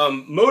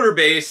motor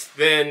base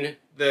than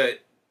the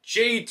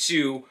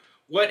J2,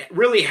 what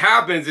really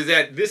happens is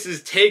that this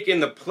has taken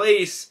the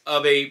place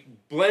of a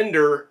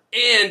blender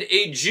and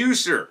a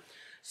juicer.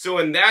 So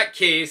in that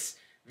case,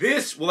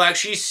 this will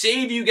actually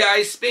save you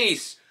guys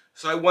space.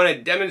 So I want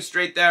to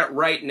demonstrate that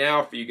right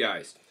now for you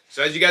guys.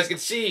 So as you guys can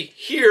see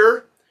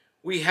here,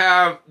 we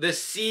have the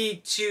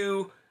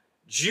C2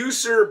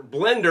 juicer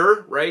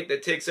blender, right,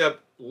 that takes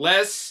up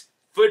less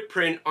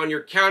footprint on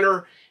your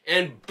counter,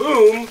 and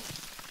boom,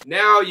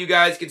 now you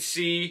guys can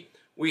see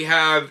we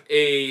have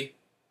a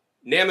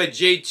Nama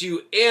J2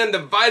 and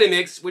the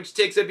Vitamix, which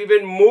takes up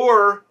even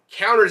more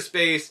counter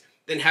space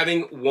than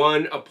having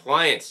one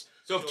appliance.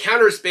 So if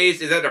counter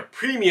space is at a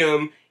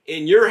premium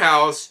in your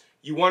house,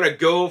 you want to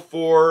go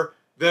for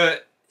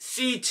the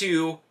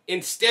C2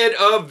 instead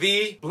of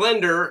the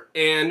blender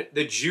and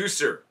the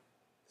juicer.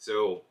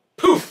 So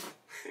poof!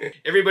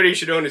 Everybody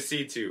should own a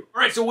C2.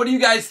 All right, so what do you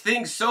guys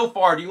think so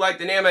far? Do you like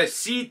the Nama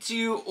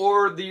C2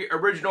 or the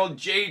original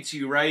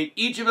J2, right?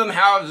 Each of them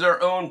has their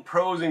own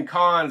pros and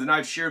cons, and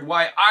I've shared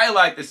why I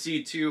like the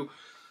C2,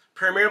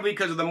 primarily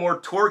because of the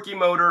more torquey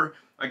motor.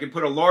 I can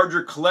put a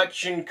larger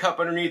collection cup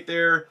underneath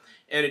there,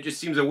 and it just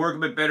seems to work a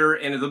bit better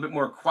and is a little bit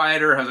more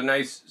quieter, has a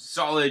nice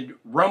solid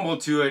rumble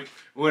to it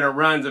when it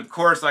runs. Of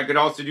course, I could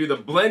also do the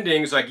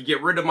blending, so I could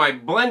get rid of my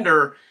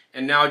blender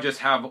and now just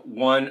have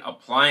one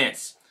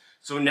appliance.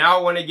 So now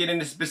I want to get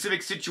into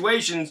specific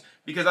situations,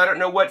 because I don't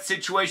know what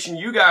situation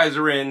you guys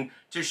are in,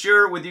 to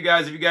share it with you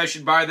guys if you guys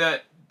should buy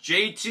the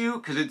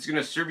J2 because it's going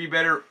to serve you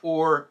better,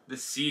 or the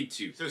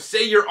C2. So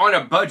say you're on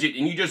a budget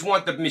and you just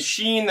want the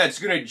machine that's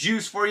going to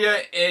juice for you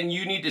and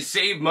you need to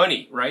save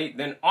money, right?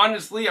 Then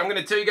honestly, I'm going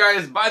to tell you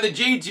guys, buy the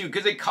J2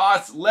 because it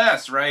costs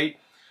less, right?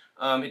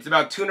 It's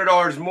about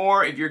 $200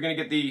 more if you're going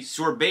to get the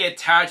sorbet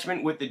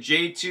attachment with the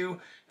J2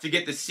 to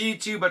get the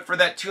C2, but for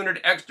that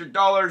 $200 extra,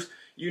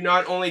 you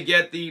not only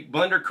get the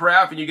blender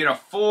carafe and you get a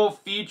full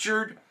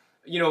featured,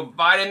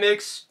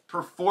 Vitamix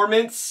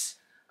performance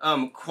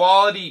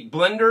quality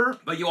blender,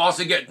 but you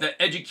also get the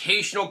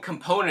educational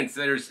components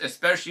that are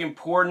especially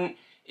important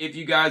if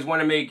you guys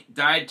want to make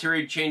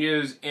dietary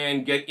changes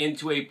and get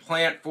into a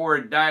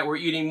plant-forward diet. We're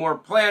eating more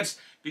plants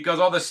because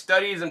all the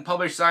studies and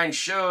published science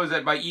shows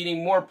that by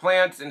eating more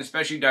plants, and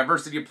especially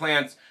diversity of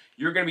plants,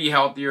 you're going to be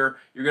healthier,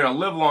 you're going to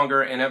live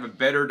longer, and have a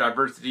better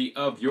diversity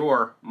of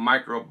your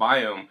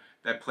microbiome.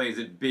 That plays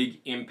a big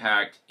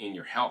impact in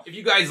your health. If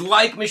you guys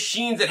like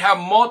machines that have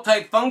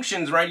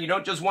multi-functions, right, you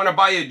don't just want to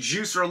buy a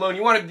juicer alone,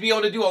 you want to be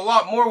able to do a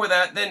lot more with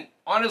that, then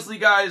honestly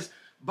guys,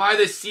 buy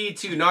the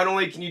C2. Not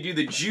only can you do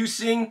the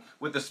juicing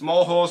with the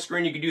small hole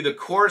screen, you can do the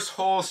coarse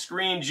hole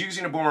screen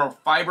juicing to put more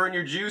fiber in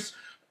your juice,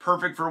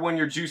 perfect for when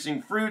you're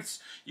juicing fruits.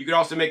 You could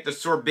also make the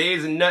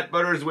sorbets and nut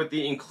butters with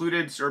the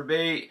included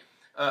sorbet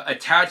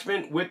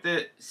attachment with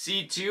the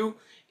C2.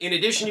 In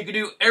addition, you could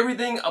do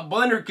everything a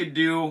blender could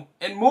do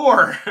and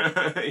more,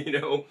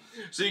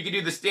 So you could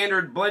do the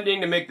standard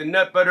blending to make the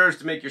nut butters,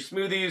 to make your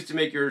smoothies, to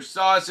make your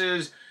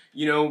sauces,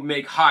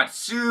 make hot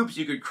soups.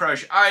 You could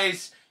crush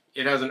ice.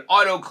 It has an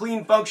auto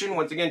clean function.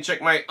 Once again,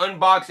 check my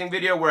unboxing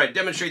video where I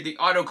demonstrate the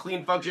auto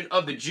clean function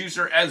of the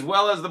juicer as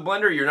well as the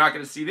blender. You're not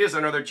going to see this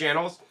on other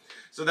channels.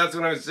 So that's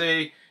what I would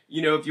say.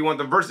 If you want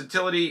the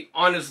versatility,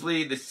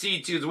 honestly, the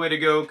C2 is the way to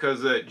go,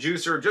 because the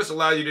juicer just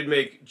allows you to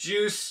make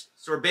juice,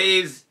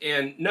 sorbets,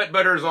 and nut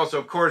butters. Also,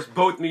 of course,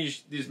 both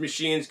these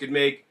machines could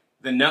make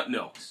the nut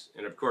milks.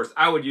 And of course,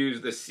 I would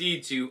use the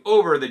C2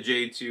 over the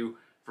J2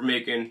 for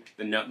making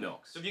the nut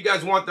milks. So if you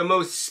guys want the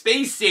most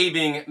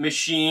space-saving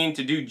machine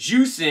to do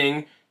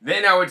juicing,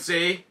 then I would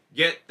say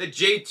get the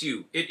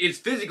J2. It is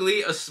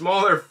physically a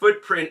smaller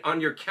footprint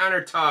on your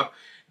countertop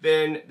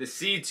than the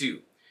C2.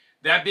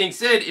 That being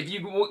said, if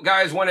you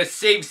guys want to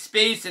save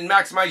space and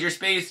maximize your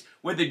space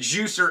with a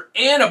juicer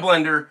and a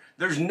blender,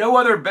 there's no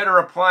other better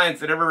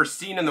appliance that I've ever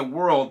seen in the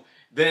world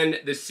than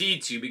the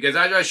C2. Because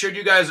as I showed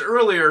you guys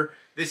earlier,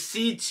 the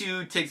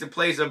C2 takes the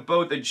place of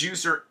both a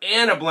juicer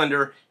and a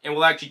blender and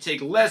will actually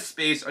take less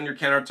space on your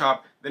countertop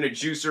than a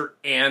juicer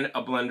and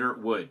a blender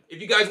would.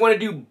 If you guys want to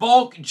do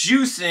bulk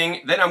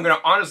juicing, then I'm going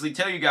to honestly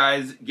tell you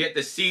guys, get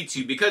the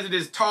C2. Because it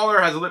is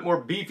taller, has a bit more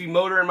beefy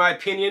motor in my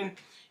opinion,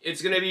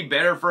 it's going to be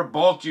better for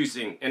bulk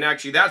juicing. And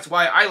actually that's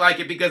why I like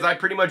it, because I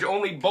pretty much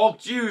only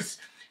bulk juice,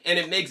 and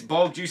it makes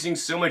bulk juicing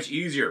so much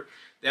easier.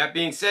 That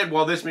being said,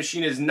 while this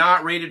machine is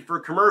not rated for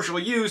commercial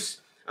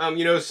use,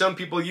 You know, some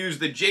people use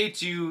the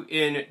J2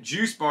 in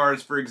juice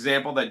bars, for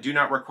example, that do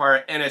not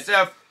require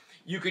NSF.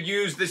 You could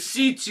use the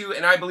C2,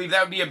 and I believe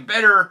that would be a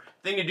better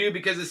thing to do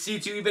because the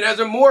C2 even has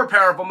a more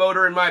powerful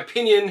motor, in my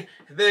opinion,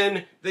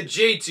 than the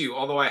J2.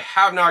 Although I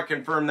have not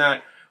confirmed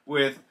that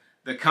with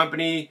the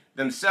company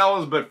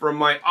themselves, but from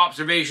my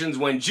observations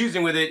when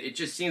juicing with it, it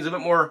just seems a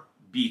bit more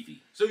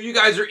beefy. So if you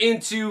guys are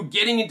into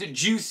getting into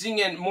juicing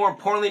and more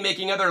importantly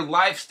making other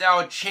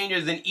lifestyle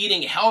changes and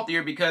eating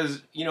healthier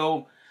because, you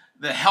know,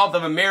 the health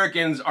of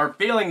Americans are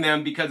failing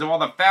them because of all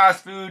the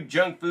fast food,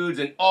 junk foods,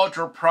 and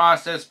ultra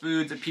processed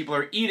foods that people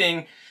are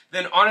eating,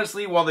 then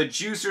honestly, while the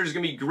juicer is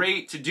going to be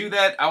great to do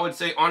that, I would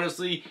say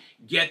honestly,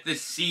 get the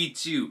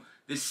C2.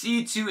 The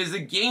C2 is a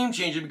game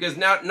changer because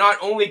now not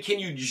only can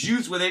you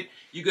juice with it,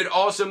 you could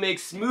also make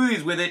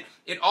smoothies with it.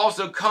 It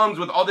also comes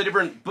with all the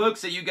different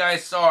books that you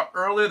guys saw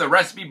earlier, the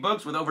recipe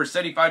books with over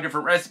 75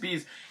 different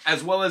recipes,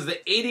 as well as the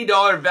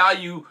 $80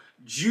 value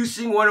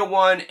Juicing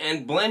 101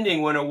 and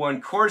Blending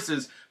 101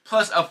 courses,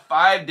 plus a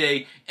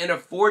 5-day and a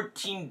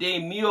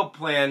 14-day meal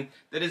plan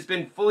that has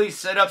been fully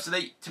set up so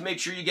that to make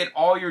sure you get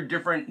all your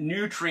different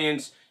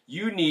nutrients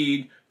you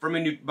need from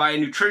by a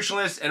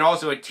nutritionist, and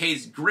also it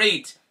tastes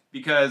great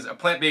because a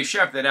plant-based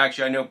chef that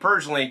actually I know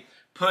personally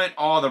put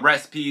all the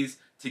recipes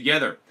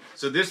together.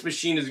 So this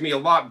machine is going to be a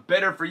lot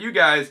better for you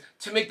guys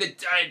to make the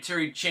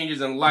dietary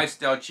changes and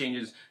lifestyle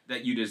changes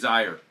that you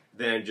desire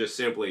than just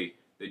simply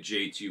the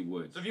J2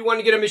 would. So if you want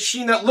to get a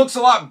machine that looks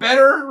a lot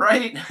better,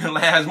 right,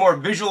 has more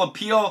visual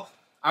appeal,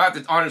 I have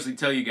to honestly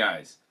tell you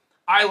guys,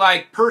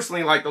 I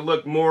personally like the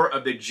look more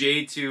of the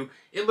J2.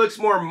 It looks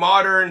more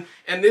modern,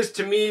 and this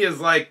to me is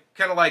like,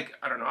 kind of like,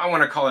 I don't know, I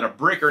want to call it a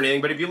brick or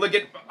anything, but if you look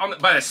at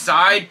by the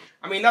side,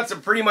 I mean, that's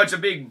pretty much a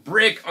big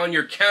brick on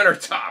your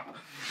countertop.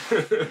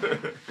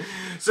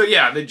 So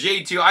yeah, the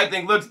J2 I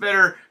think looks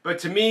better, but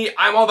to me,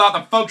 I'm all about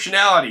the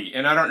functionality,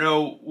 and I don't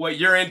know what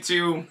you're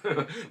into,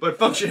 but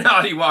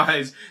functionality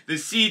wise, the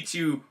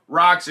C2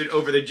 rocks it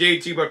over the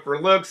J2, but for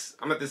looks,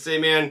 I'm at the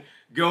same man,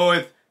 go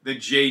with the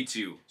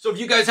J2. So if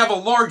you guys have a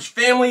large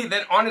family,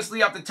 then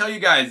honestly I have to tell you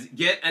guys,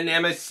 get a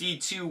Nama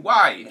C2.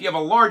 Why? If you have a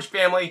large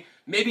family,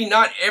 maybe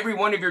not every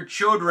one of your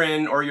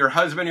children or your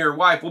husband or your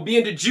wife will be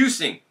into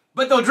juicing,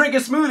 but they'll drink a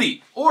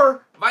smoothie,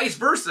 or vice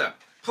versa.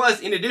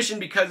 Plus, in addition,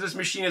 because this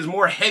machine is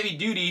more heavy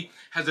duty,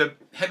 has a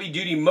heavy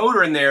duty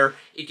motor in there,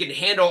 it can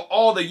handle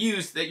all the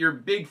use that your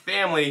big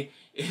family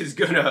is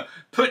gonna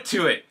put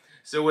to it.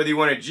 So whether you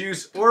want to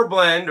juice or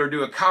blend, or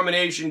do a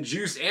combination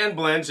juice and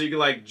blend, so you can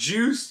like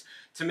juice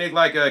to make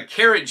like a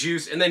carrot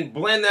juice and then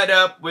blend that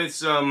up with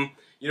some,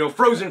 you know,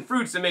 frozen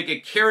fruits to make a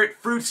carrot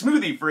fruit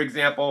smoothie, for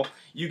example,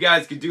 you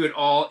guys could do it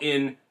all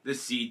in the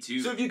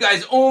C2. So if you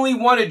guys only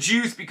want to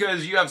juice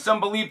because you have some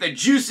belief that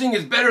juicing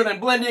is better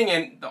than blending,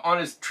 and the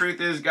honest truth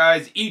is,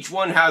 guys, each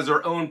one has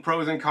their own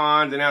pros and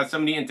cons, and as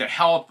somebody into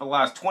health for the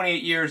last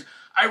 28 years,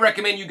 I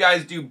recommend you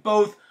guys do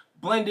both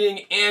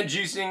blending and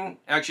juicing.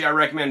 Actually, I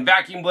recommend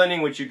vacuum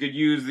blending, which you could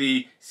use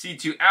the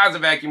C2 as a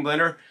vacuum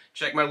blender.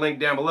 Check my link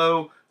down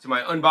below to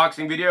my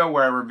unboxing video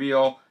where I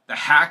reveal the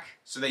hack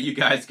so that you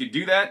guys could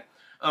do that.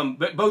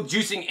 But both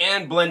juicing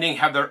and blending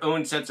have their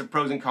own sets of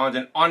pros and cons,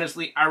 and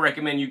honestly, I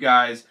recommend you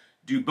guys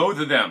do both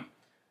of them.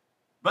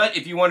 But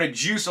if you want to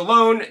juice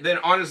alone, then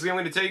honestly, I'm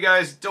going to tell you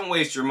guys, don't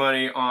waste your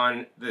money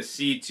on the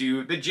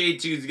C2. The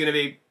J2 is going to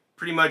be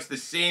pretty much the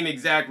same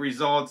exact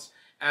results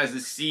as the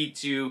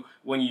C2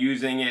 when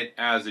using it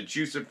as a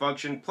juicer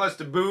function. Plus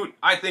to boot,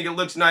 I think it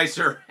looks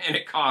nicer and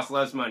it costs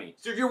less money.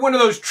 So if you're one of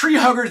those tree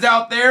huggers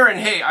out there, and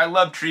hey, I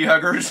love tree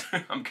huggers,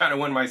 I'm kind of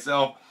one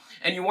myself,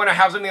 and you want to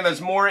have something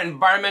that's more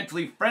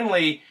environmentally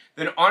friendly,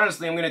 then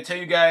honestly, I'm going to tell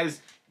you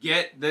guys,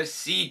 get the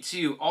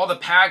C2. All the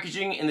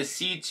packaging in the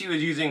C2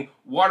 is using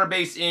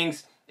water-based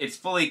inks. It's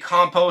fully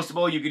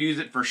compostable. You could use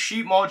it for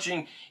sheet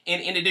mulching.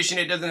 And in addition,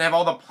 it doesn't have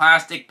all the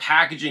plastic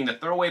packaging, the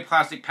throwaway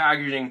plastic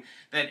packaging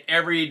that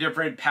every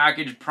different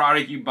packaged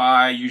product you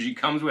buy usually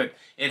comes with.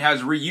 It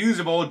has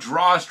reusable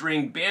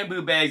drawstring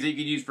bamboo bags that you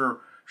could use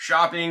for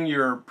shopping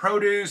your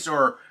produce,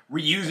 or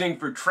reusing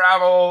for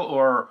travel,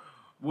 or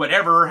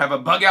whatever. Have a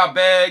bug out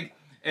bag.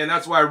 And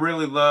that's why I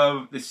really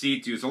love the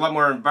C2. It's a lot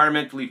more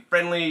environmentally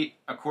friendly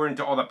according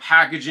to all the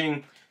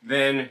packaging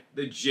than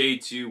the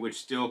J2, which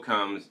still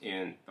comes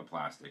in the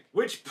plastic.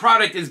 Which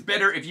product is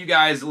better if you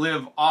guys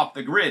live off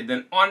the grid?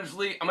 Then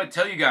honestly, I'm gonna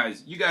tell you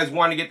guys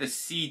want to get the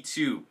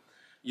C2.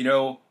 You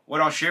know,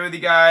 what I'll share with you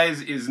guys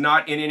is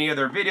not in any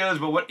other videos,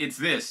 but it's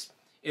this.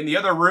 In the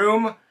other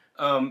room,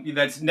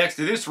 that's next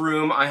to this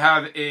room, I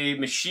have a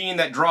machine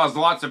that draws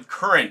lots of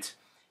current,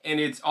 and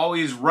it's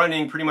always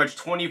running pretty much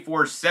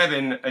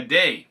 24/7 a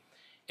day.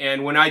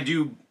 And when I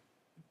do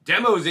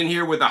demos in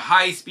here with a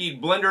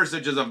high-speed blender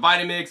such as a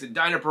Vitamix, a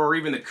Dynapro, or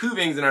even the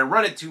Kuvings, and I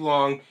run it too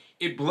long,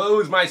 it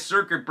blows my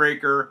circuit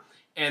breaker,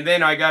 and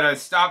then I gotta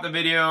stop the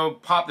video,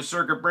 pop the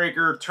circuit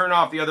breaker, turn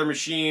off the other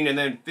machine, and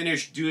then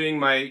finish doing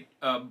my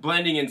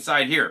blending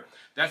inside here.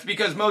 That's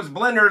because most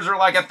blenders are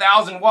like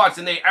 1,000 watts,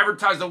 and they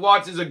advertise the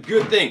watts as a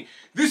good thing.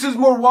 This is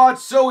more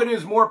watts, so it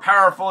is more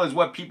powerful, is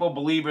what people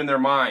believe in their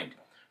mind,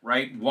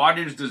 right?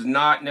 Wattage does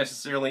not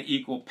necessarily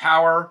equal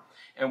power.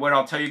 And what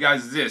I'll tell you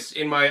guys is this.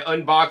 In my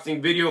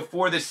unboxing video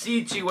for the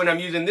C2, when I'm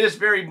using this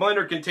very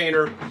blender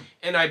container,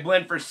 and I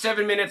blend for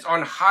 7 minutes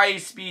on high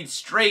speed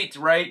straight,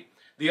 right?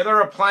 The other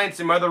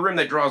appliance in my other room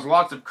that draws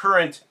lots of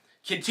current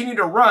continued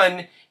to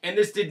run, and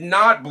this did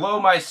not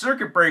blow my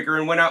circuit breaker.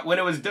 And when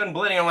it was done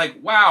blending, I'm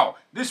like, wow,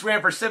 this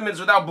ran for 7 minutes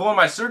without blowing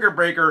my circuit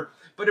breaker,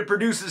 but it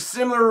produces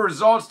similar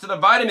results to the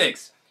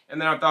Vitamix. And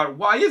then I thought,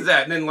 why is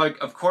that? And then,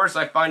 like, of course,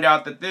 I find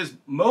out that this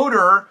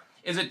motor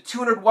is a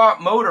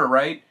 200-watt motor,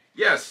 right?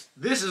 Yes,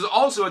 this is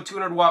also a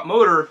 200-watt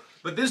motor,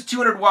 but this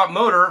 200-watt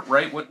motor,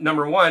 right,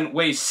 number one,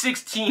 weighs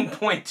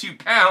 16.2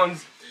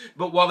 pounds,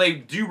 but while they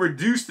do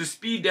reduce the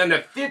speed down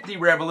to 50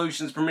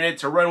 revolutions per minute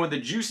to run with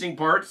the juicing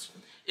parts,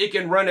 it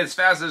can run as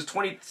fast as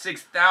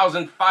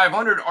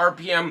 26,500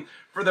 RPM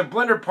for the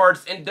blender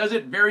parts and does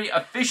it very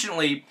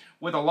efficiently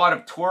with a lot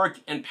of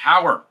torque and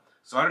power.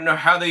 So I don't know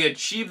how they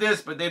achieve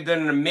this, but they've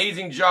done an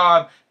amazing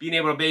job being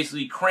able to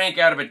basically crank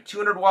out of a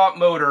 200-watt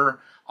motor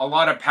a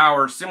lot of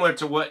power, similar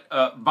to what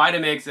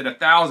Vitamix at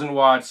 1,000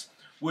 watts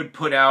would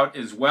put out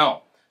as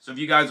well. So if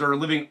you guys are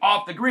living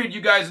off the grid,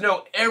 you guys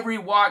know every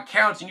watt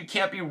counts, and you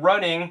can't be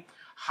running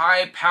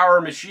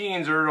high-power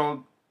machines or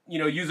it'll,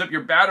 use up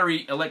your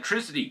battery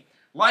electricity.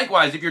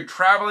 Likewise, if you're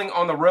traveling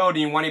on the road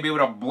and you want to be able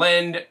to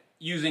blend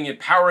using a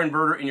power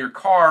inverter in your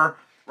car,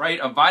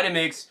 right? A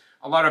Vitamix,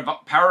 a lot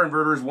of power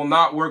inverters will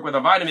not work with a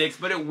Vitamix,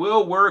 but it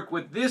will work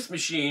with this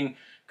machine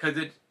because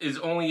it is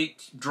only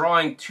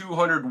drawing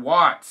 200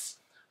 watts,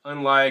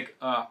 unlike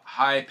a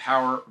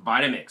high-power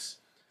Vitamix.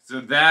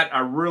 So that I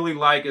really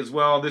like as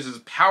well. This is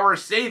power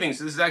saving,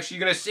 so this is actually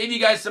going to save you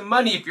guys some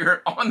money if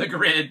you're on the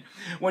grid.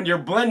 When you're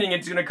blending,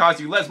 it's going to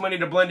cost you less money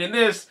to blend in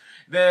this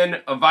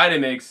than a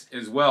Vitamix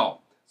as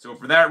well. So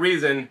for that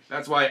reason,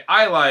 that's why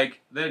I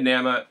like the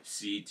Nama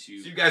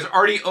C2. So you guys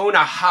already own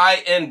a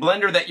high-end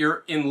blender that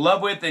you're in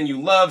love with and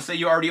you love. Say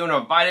you already own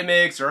a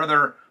Vitamix or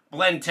other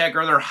blend tech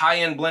or other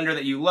high-end blender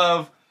that you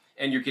love,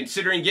 and you're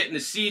considering getting the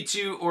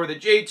C2 or the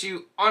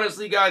J2.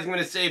 Honestly, guys, I'm going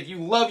to say if you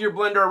love your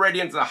blender already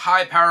and it's a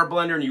high-power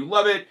blender and you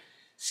love it,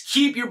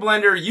 keep your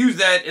blender, use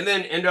that, and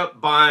then end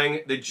up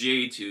buying the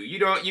J2.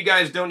 You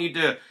guys don't need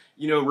to,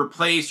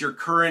 replace your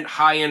current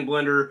high-end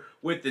blender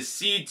with the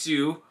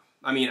C2.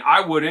 I mean,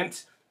 I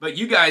wouldn't, but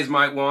you guys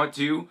might want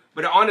to.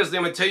 But honestly,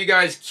 I'm going to tell you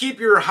guys, keep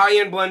your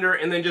high-end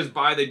blender and then just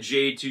buy the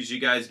J2 so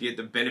you guys get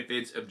the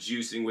benefits of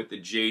juicing with the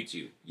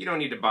J2. You don't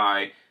need to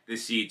buy the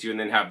C2 and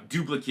then have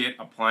duplicate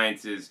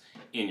appliances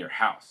in your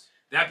house.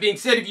 That being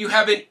said, if you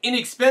have an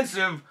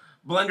inexpensive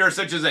blender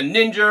such as a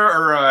Ninja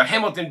or a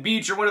Hamilton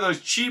Beach or one of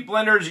those cheap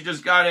blenders you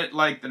just got at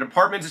like the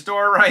department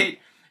store, right?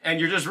 And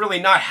you're just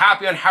really not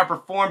happy on how it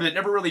performs, it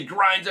never really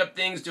grinds up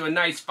things to a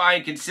nice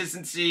fine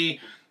consistency,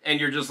 and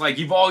you're just like,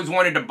 you've always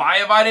wanted to buy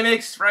a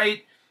Vitamix,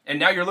 right? And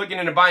now you're looking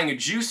into buying a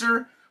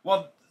juicer.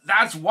 Well,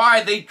 that's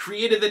why they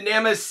created the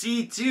Nama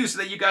C2, so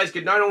that you guys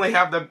could not only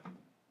have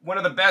one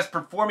of the best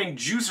performing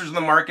juicers in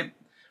the market,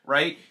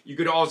 right? You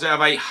could also have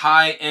a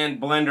high-end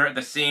blender at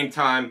the same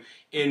time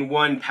in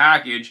one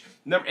package.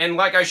 And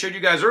like I showed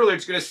you guys earlier,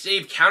 it's going to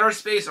save counter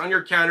space on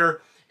your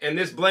counter, and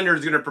this blender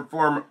is going to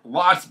perform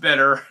lots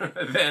better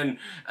than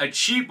a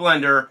cheap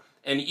blender,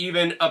 and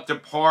even up to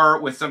par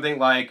with something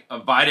like a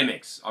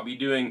Vitamix. I'll be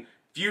doing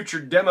future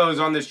demos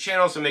on this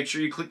channel, so make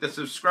sure you click the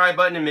subscribe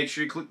button and make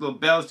sure you click the little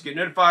bells to get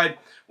notified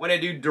when I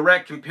do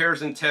direct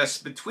comparison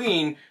tests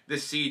between the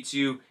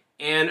C2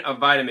 and a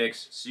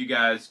Vitamix, so you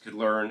guys could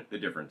learn the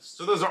difference.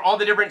 So those are all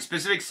the different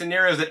specific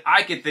scenarios that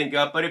I could think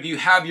of, but if you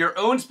have your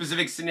own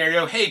specific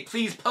scenario, hey,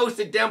 please post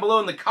it down below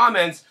in the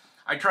comments.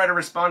 I try to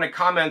respond to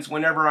comments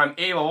whenever I'm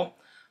able,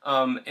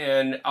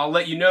 and I'll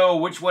let you know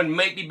which one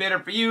might be better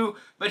for you.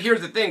 But here's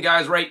the thing,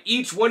 guys, right?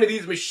 Each one of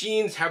these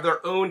machines have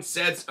their own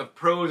sets of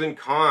pros and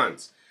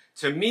cons.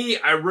 To me,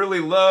 I really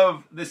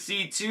love the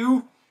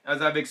C2,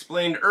 as I've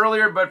explained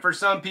earlier, but for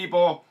some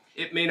people,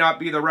 it may not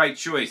be the right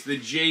choice. The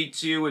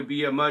J2 would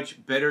be a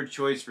much better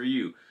choice for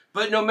you.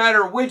 But no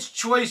matter which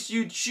choice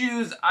you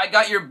choose, I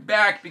got your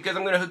back, because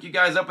I'm going to hook you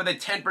guys up with a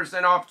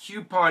 10% off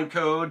coupon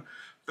code.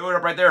 Throw it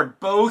up right there.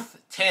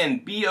 Both 10,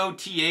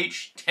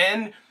 B-O-T-H,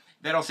 10.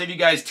 That'll save you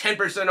guys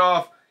 10%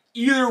 off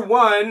either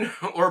one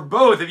or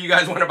both, if you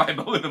guys want to buy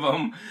both of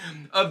them,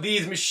 of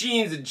these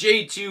machines, the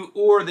J2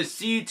 or the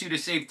C2, to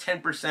save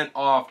 10%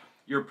 off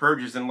your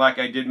purchase. And like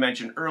I did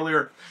mention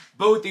earlier,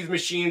 both these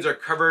machines are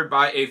covered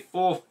by a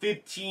full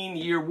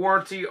 15-year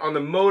warranty on the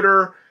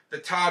motor, the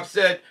top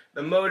set,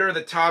 the motor,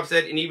 the top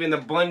set, and even the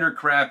blender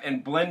crap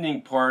and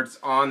blending parts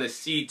on the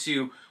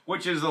C2,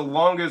 which is the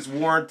longest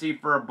warranty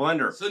for a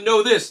blender. So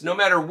know this, no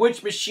matter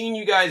which machine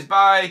you guys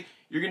buy,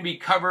 you're going to be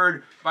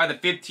covered by the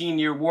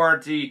 15-year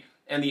warranty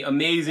and the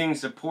amazing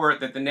support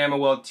that the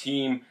Namawell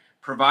team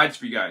provides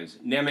for you guys.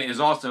 Nama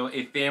is also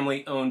a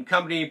family-owned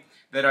company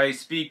that I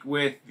speak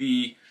with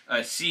the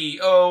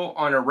CEO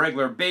on a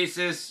regular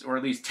basis, or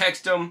at least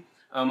text him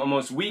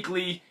almost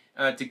weekly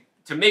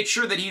to make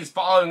sure that he's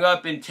following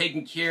up and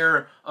taking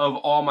care of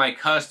all my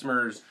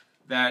customers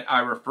that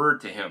I refer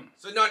to him.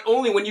 So not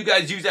only when you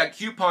guys use that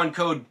coupon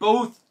code,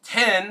 both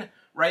 10,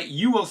 right,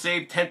 you will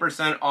save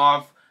 10%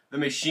 off the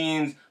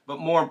machines, but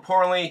more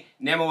importantly,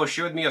 Namawell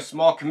showed me a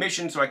small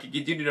commission so I could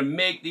continue to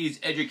make these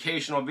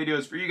educational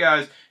videos for you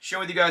guys,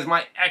 showing you guys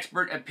my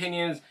expert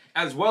opinions,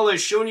 as well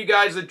as showing you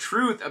guys the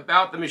truth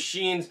about the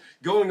machines,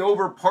 going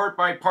over part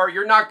by part.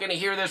 You're not going to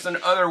hear this on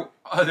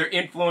other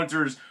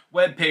influencers'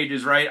 web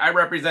pages, right? I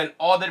represent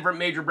all the different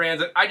major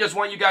brands, and I just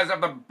want you guys to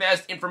have the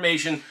best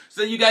information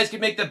so that you guys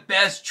can make the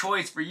best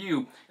choice for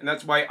you. And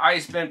that's why I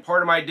spent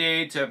part of my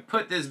day to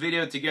put this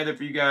video together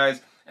for you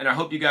guys, and I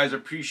hope you guys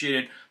appreciate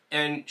it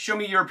and show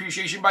me your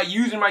appreciation by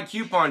using my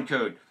coupon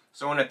code.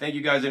 So I want to thank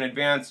you guys in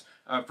advance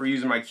for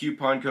using my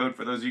coupon code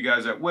for those of you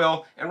guys that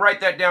will. And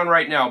write that down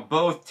right now.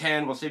 Both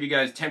 10 will save you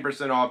guys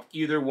 10% off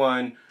either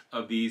one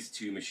of these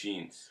two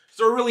machines.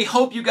 So I really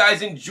hope you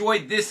guys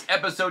enjoyed this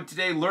episode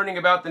today, learning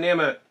about the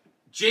Nama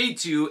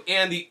J2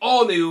 and the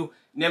all-new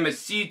Nama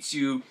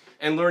C2,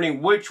 and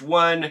learning which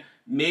one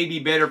may be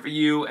better for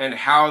you and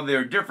how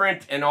they're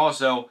different, and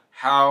also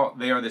how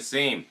they are the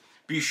same.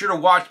 Be sure to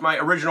watch my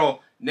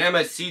original Nama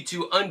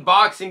C2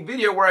 unboxing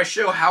video where I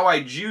show how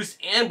I juice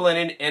and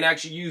blended and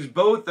actually use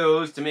both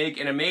those to make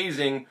an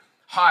amazing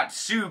hot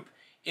soup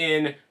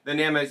in the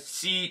Nama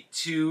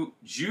C2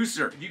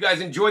 juicer. If you guys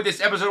enjoyed this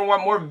episode and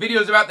want more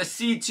videos about the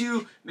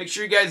C2, make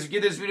sure you guys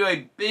give this video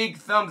a big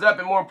thumbs up,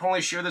 and more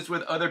importantly, share this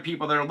with other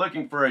people that are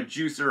looking for a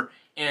juicer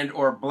and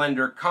or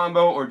blender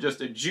combo, or just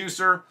a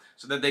juicer,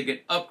 so that they can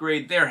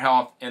upgrade their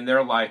health and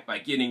their life by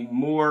getting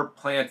more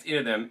plants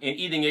into them and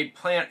eating a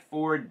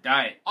plant-forward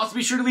diet. Also,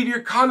 be sure to leave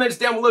your comments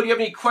down below. Do you have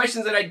any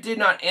questions that I did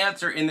not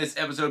answer in this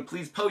episode?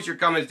 Please post your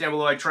comments down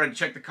below. I try to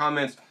check the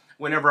comments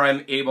whenever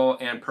I'm able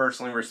and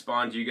personally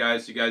respond to you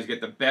guys, so you guys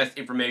get the best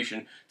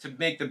information to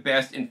make the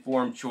best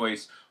informed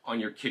choice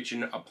on your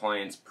kitchen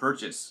appliance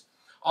purchase.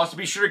 Also,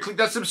 be sure to click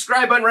that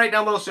subscribe button right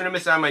down below so you don't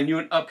miss out on my new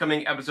and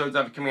upcoming episodes.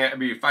 I'll be coming out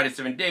every 5 to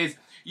 7 days.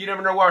 You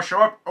never know where I'll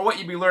show up, or what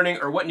you'll be learning,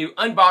 or what new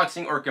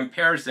unboxing or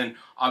comparison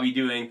I'll be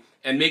doing.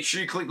 And make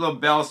sure you click the little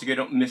bell so you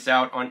don't miss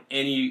out on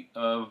any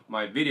of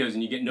my videos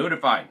and you get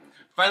notified.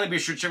 Finally, be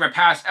sure to check my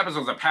past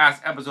episodes. The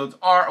past episodes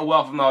are a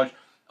wealth of knowledge.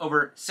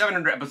 Over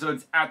 700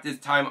 episodes at this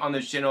time on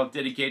this channel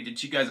dedicated to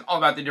teach you guys all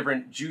about the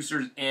different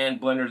juicers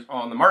and blenders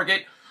on the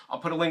market. I'll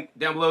put a link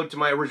down below to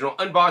my original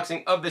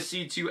unboxing of the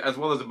C2, as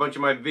well as a bunch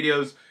of my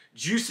videos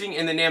juicing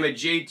in the Nama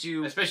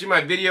J2, especially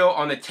my video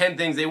on the 10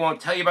 things they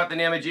won't tell you about the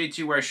Nama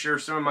J2, where I share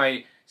some of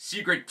my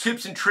secret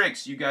tips and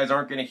tricks you guys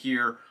aren't going to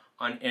hear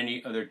on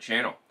any other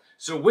channel.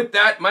 So with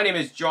that, my name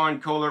is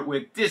John Kohler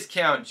with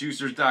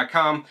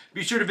DiscountJuicers.com.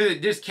 Be sure to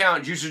visit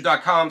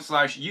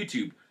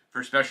DiscountJuicers.com/YouTube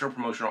for special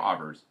promotional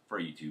offers for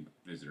YouTube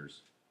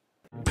visitors.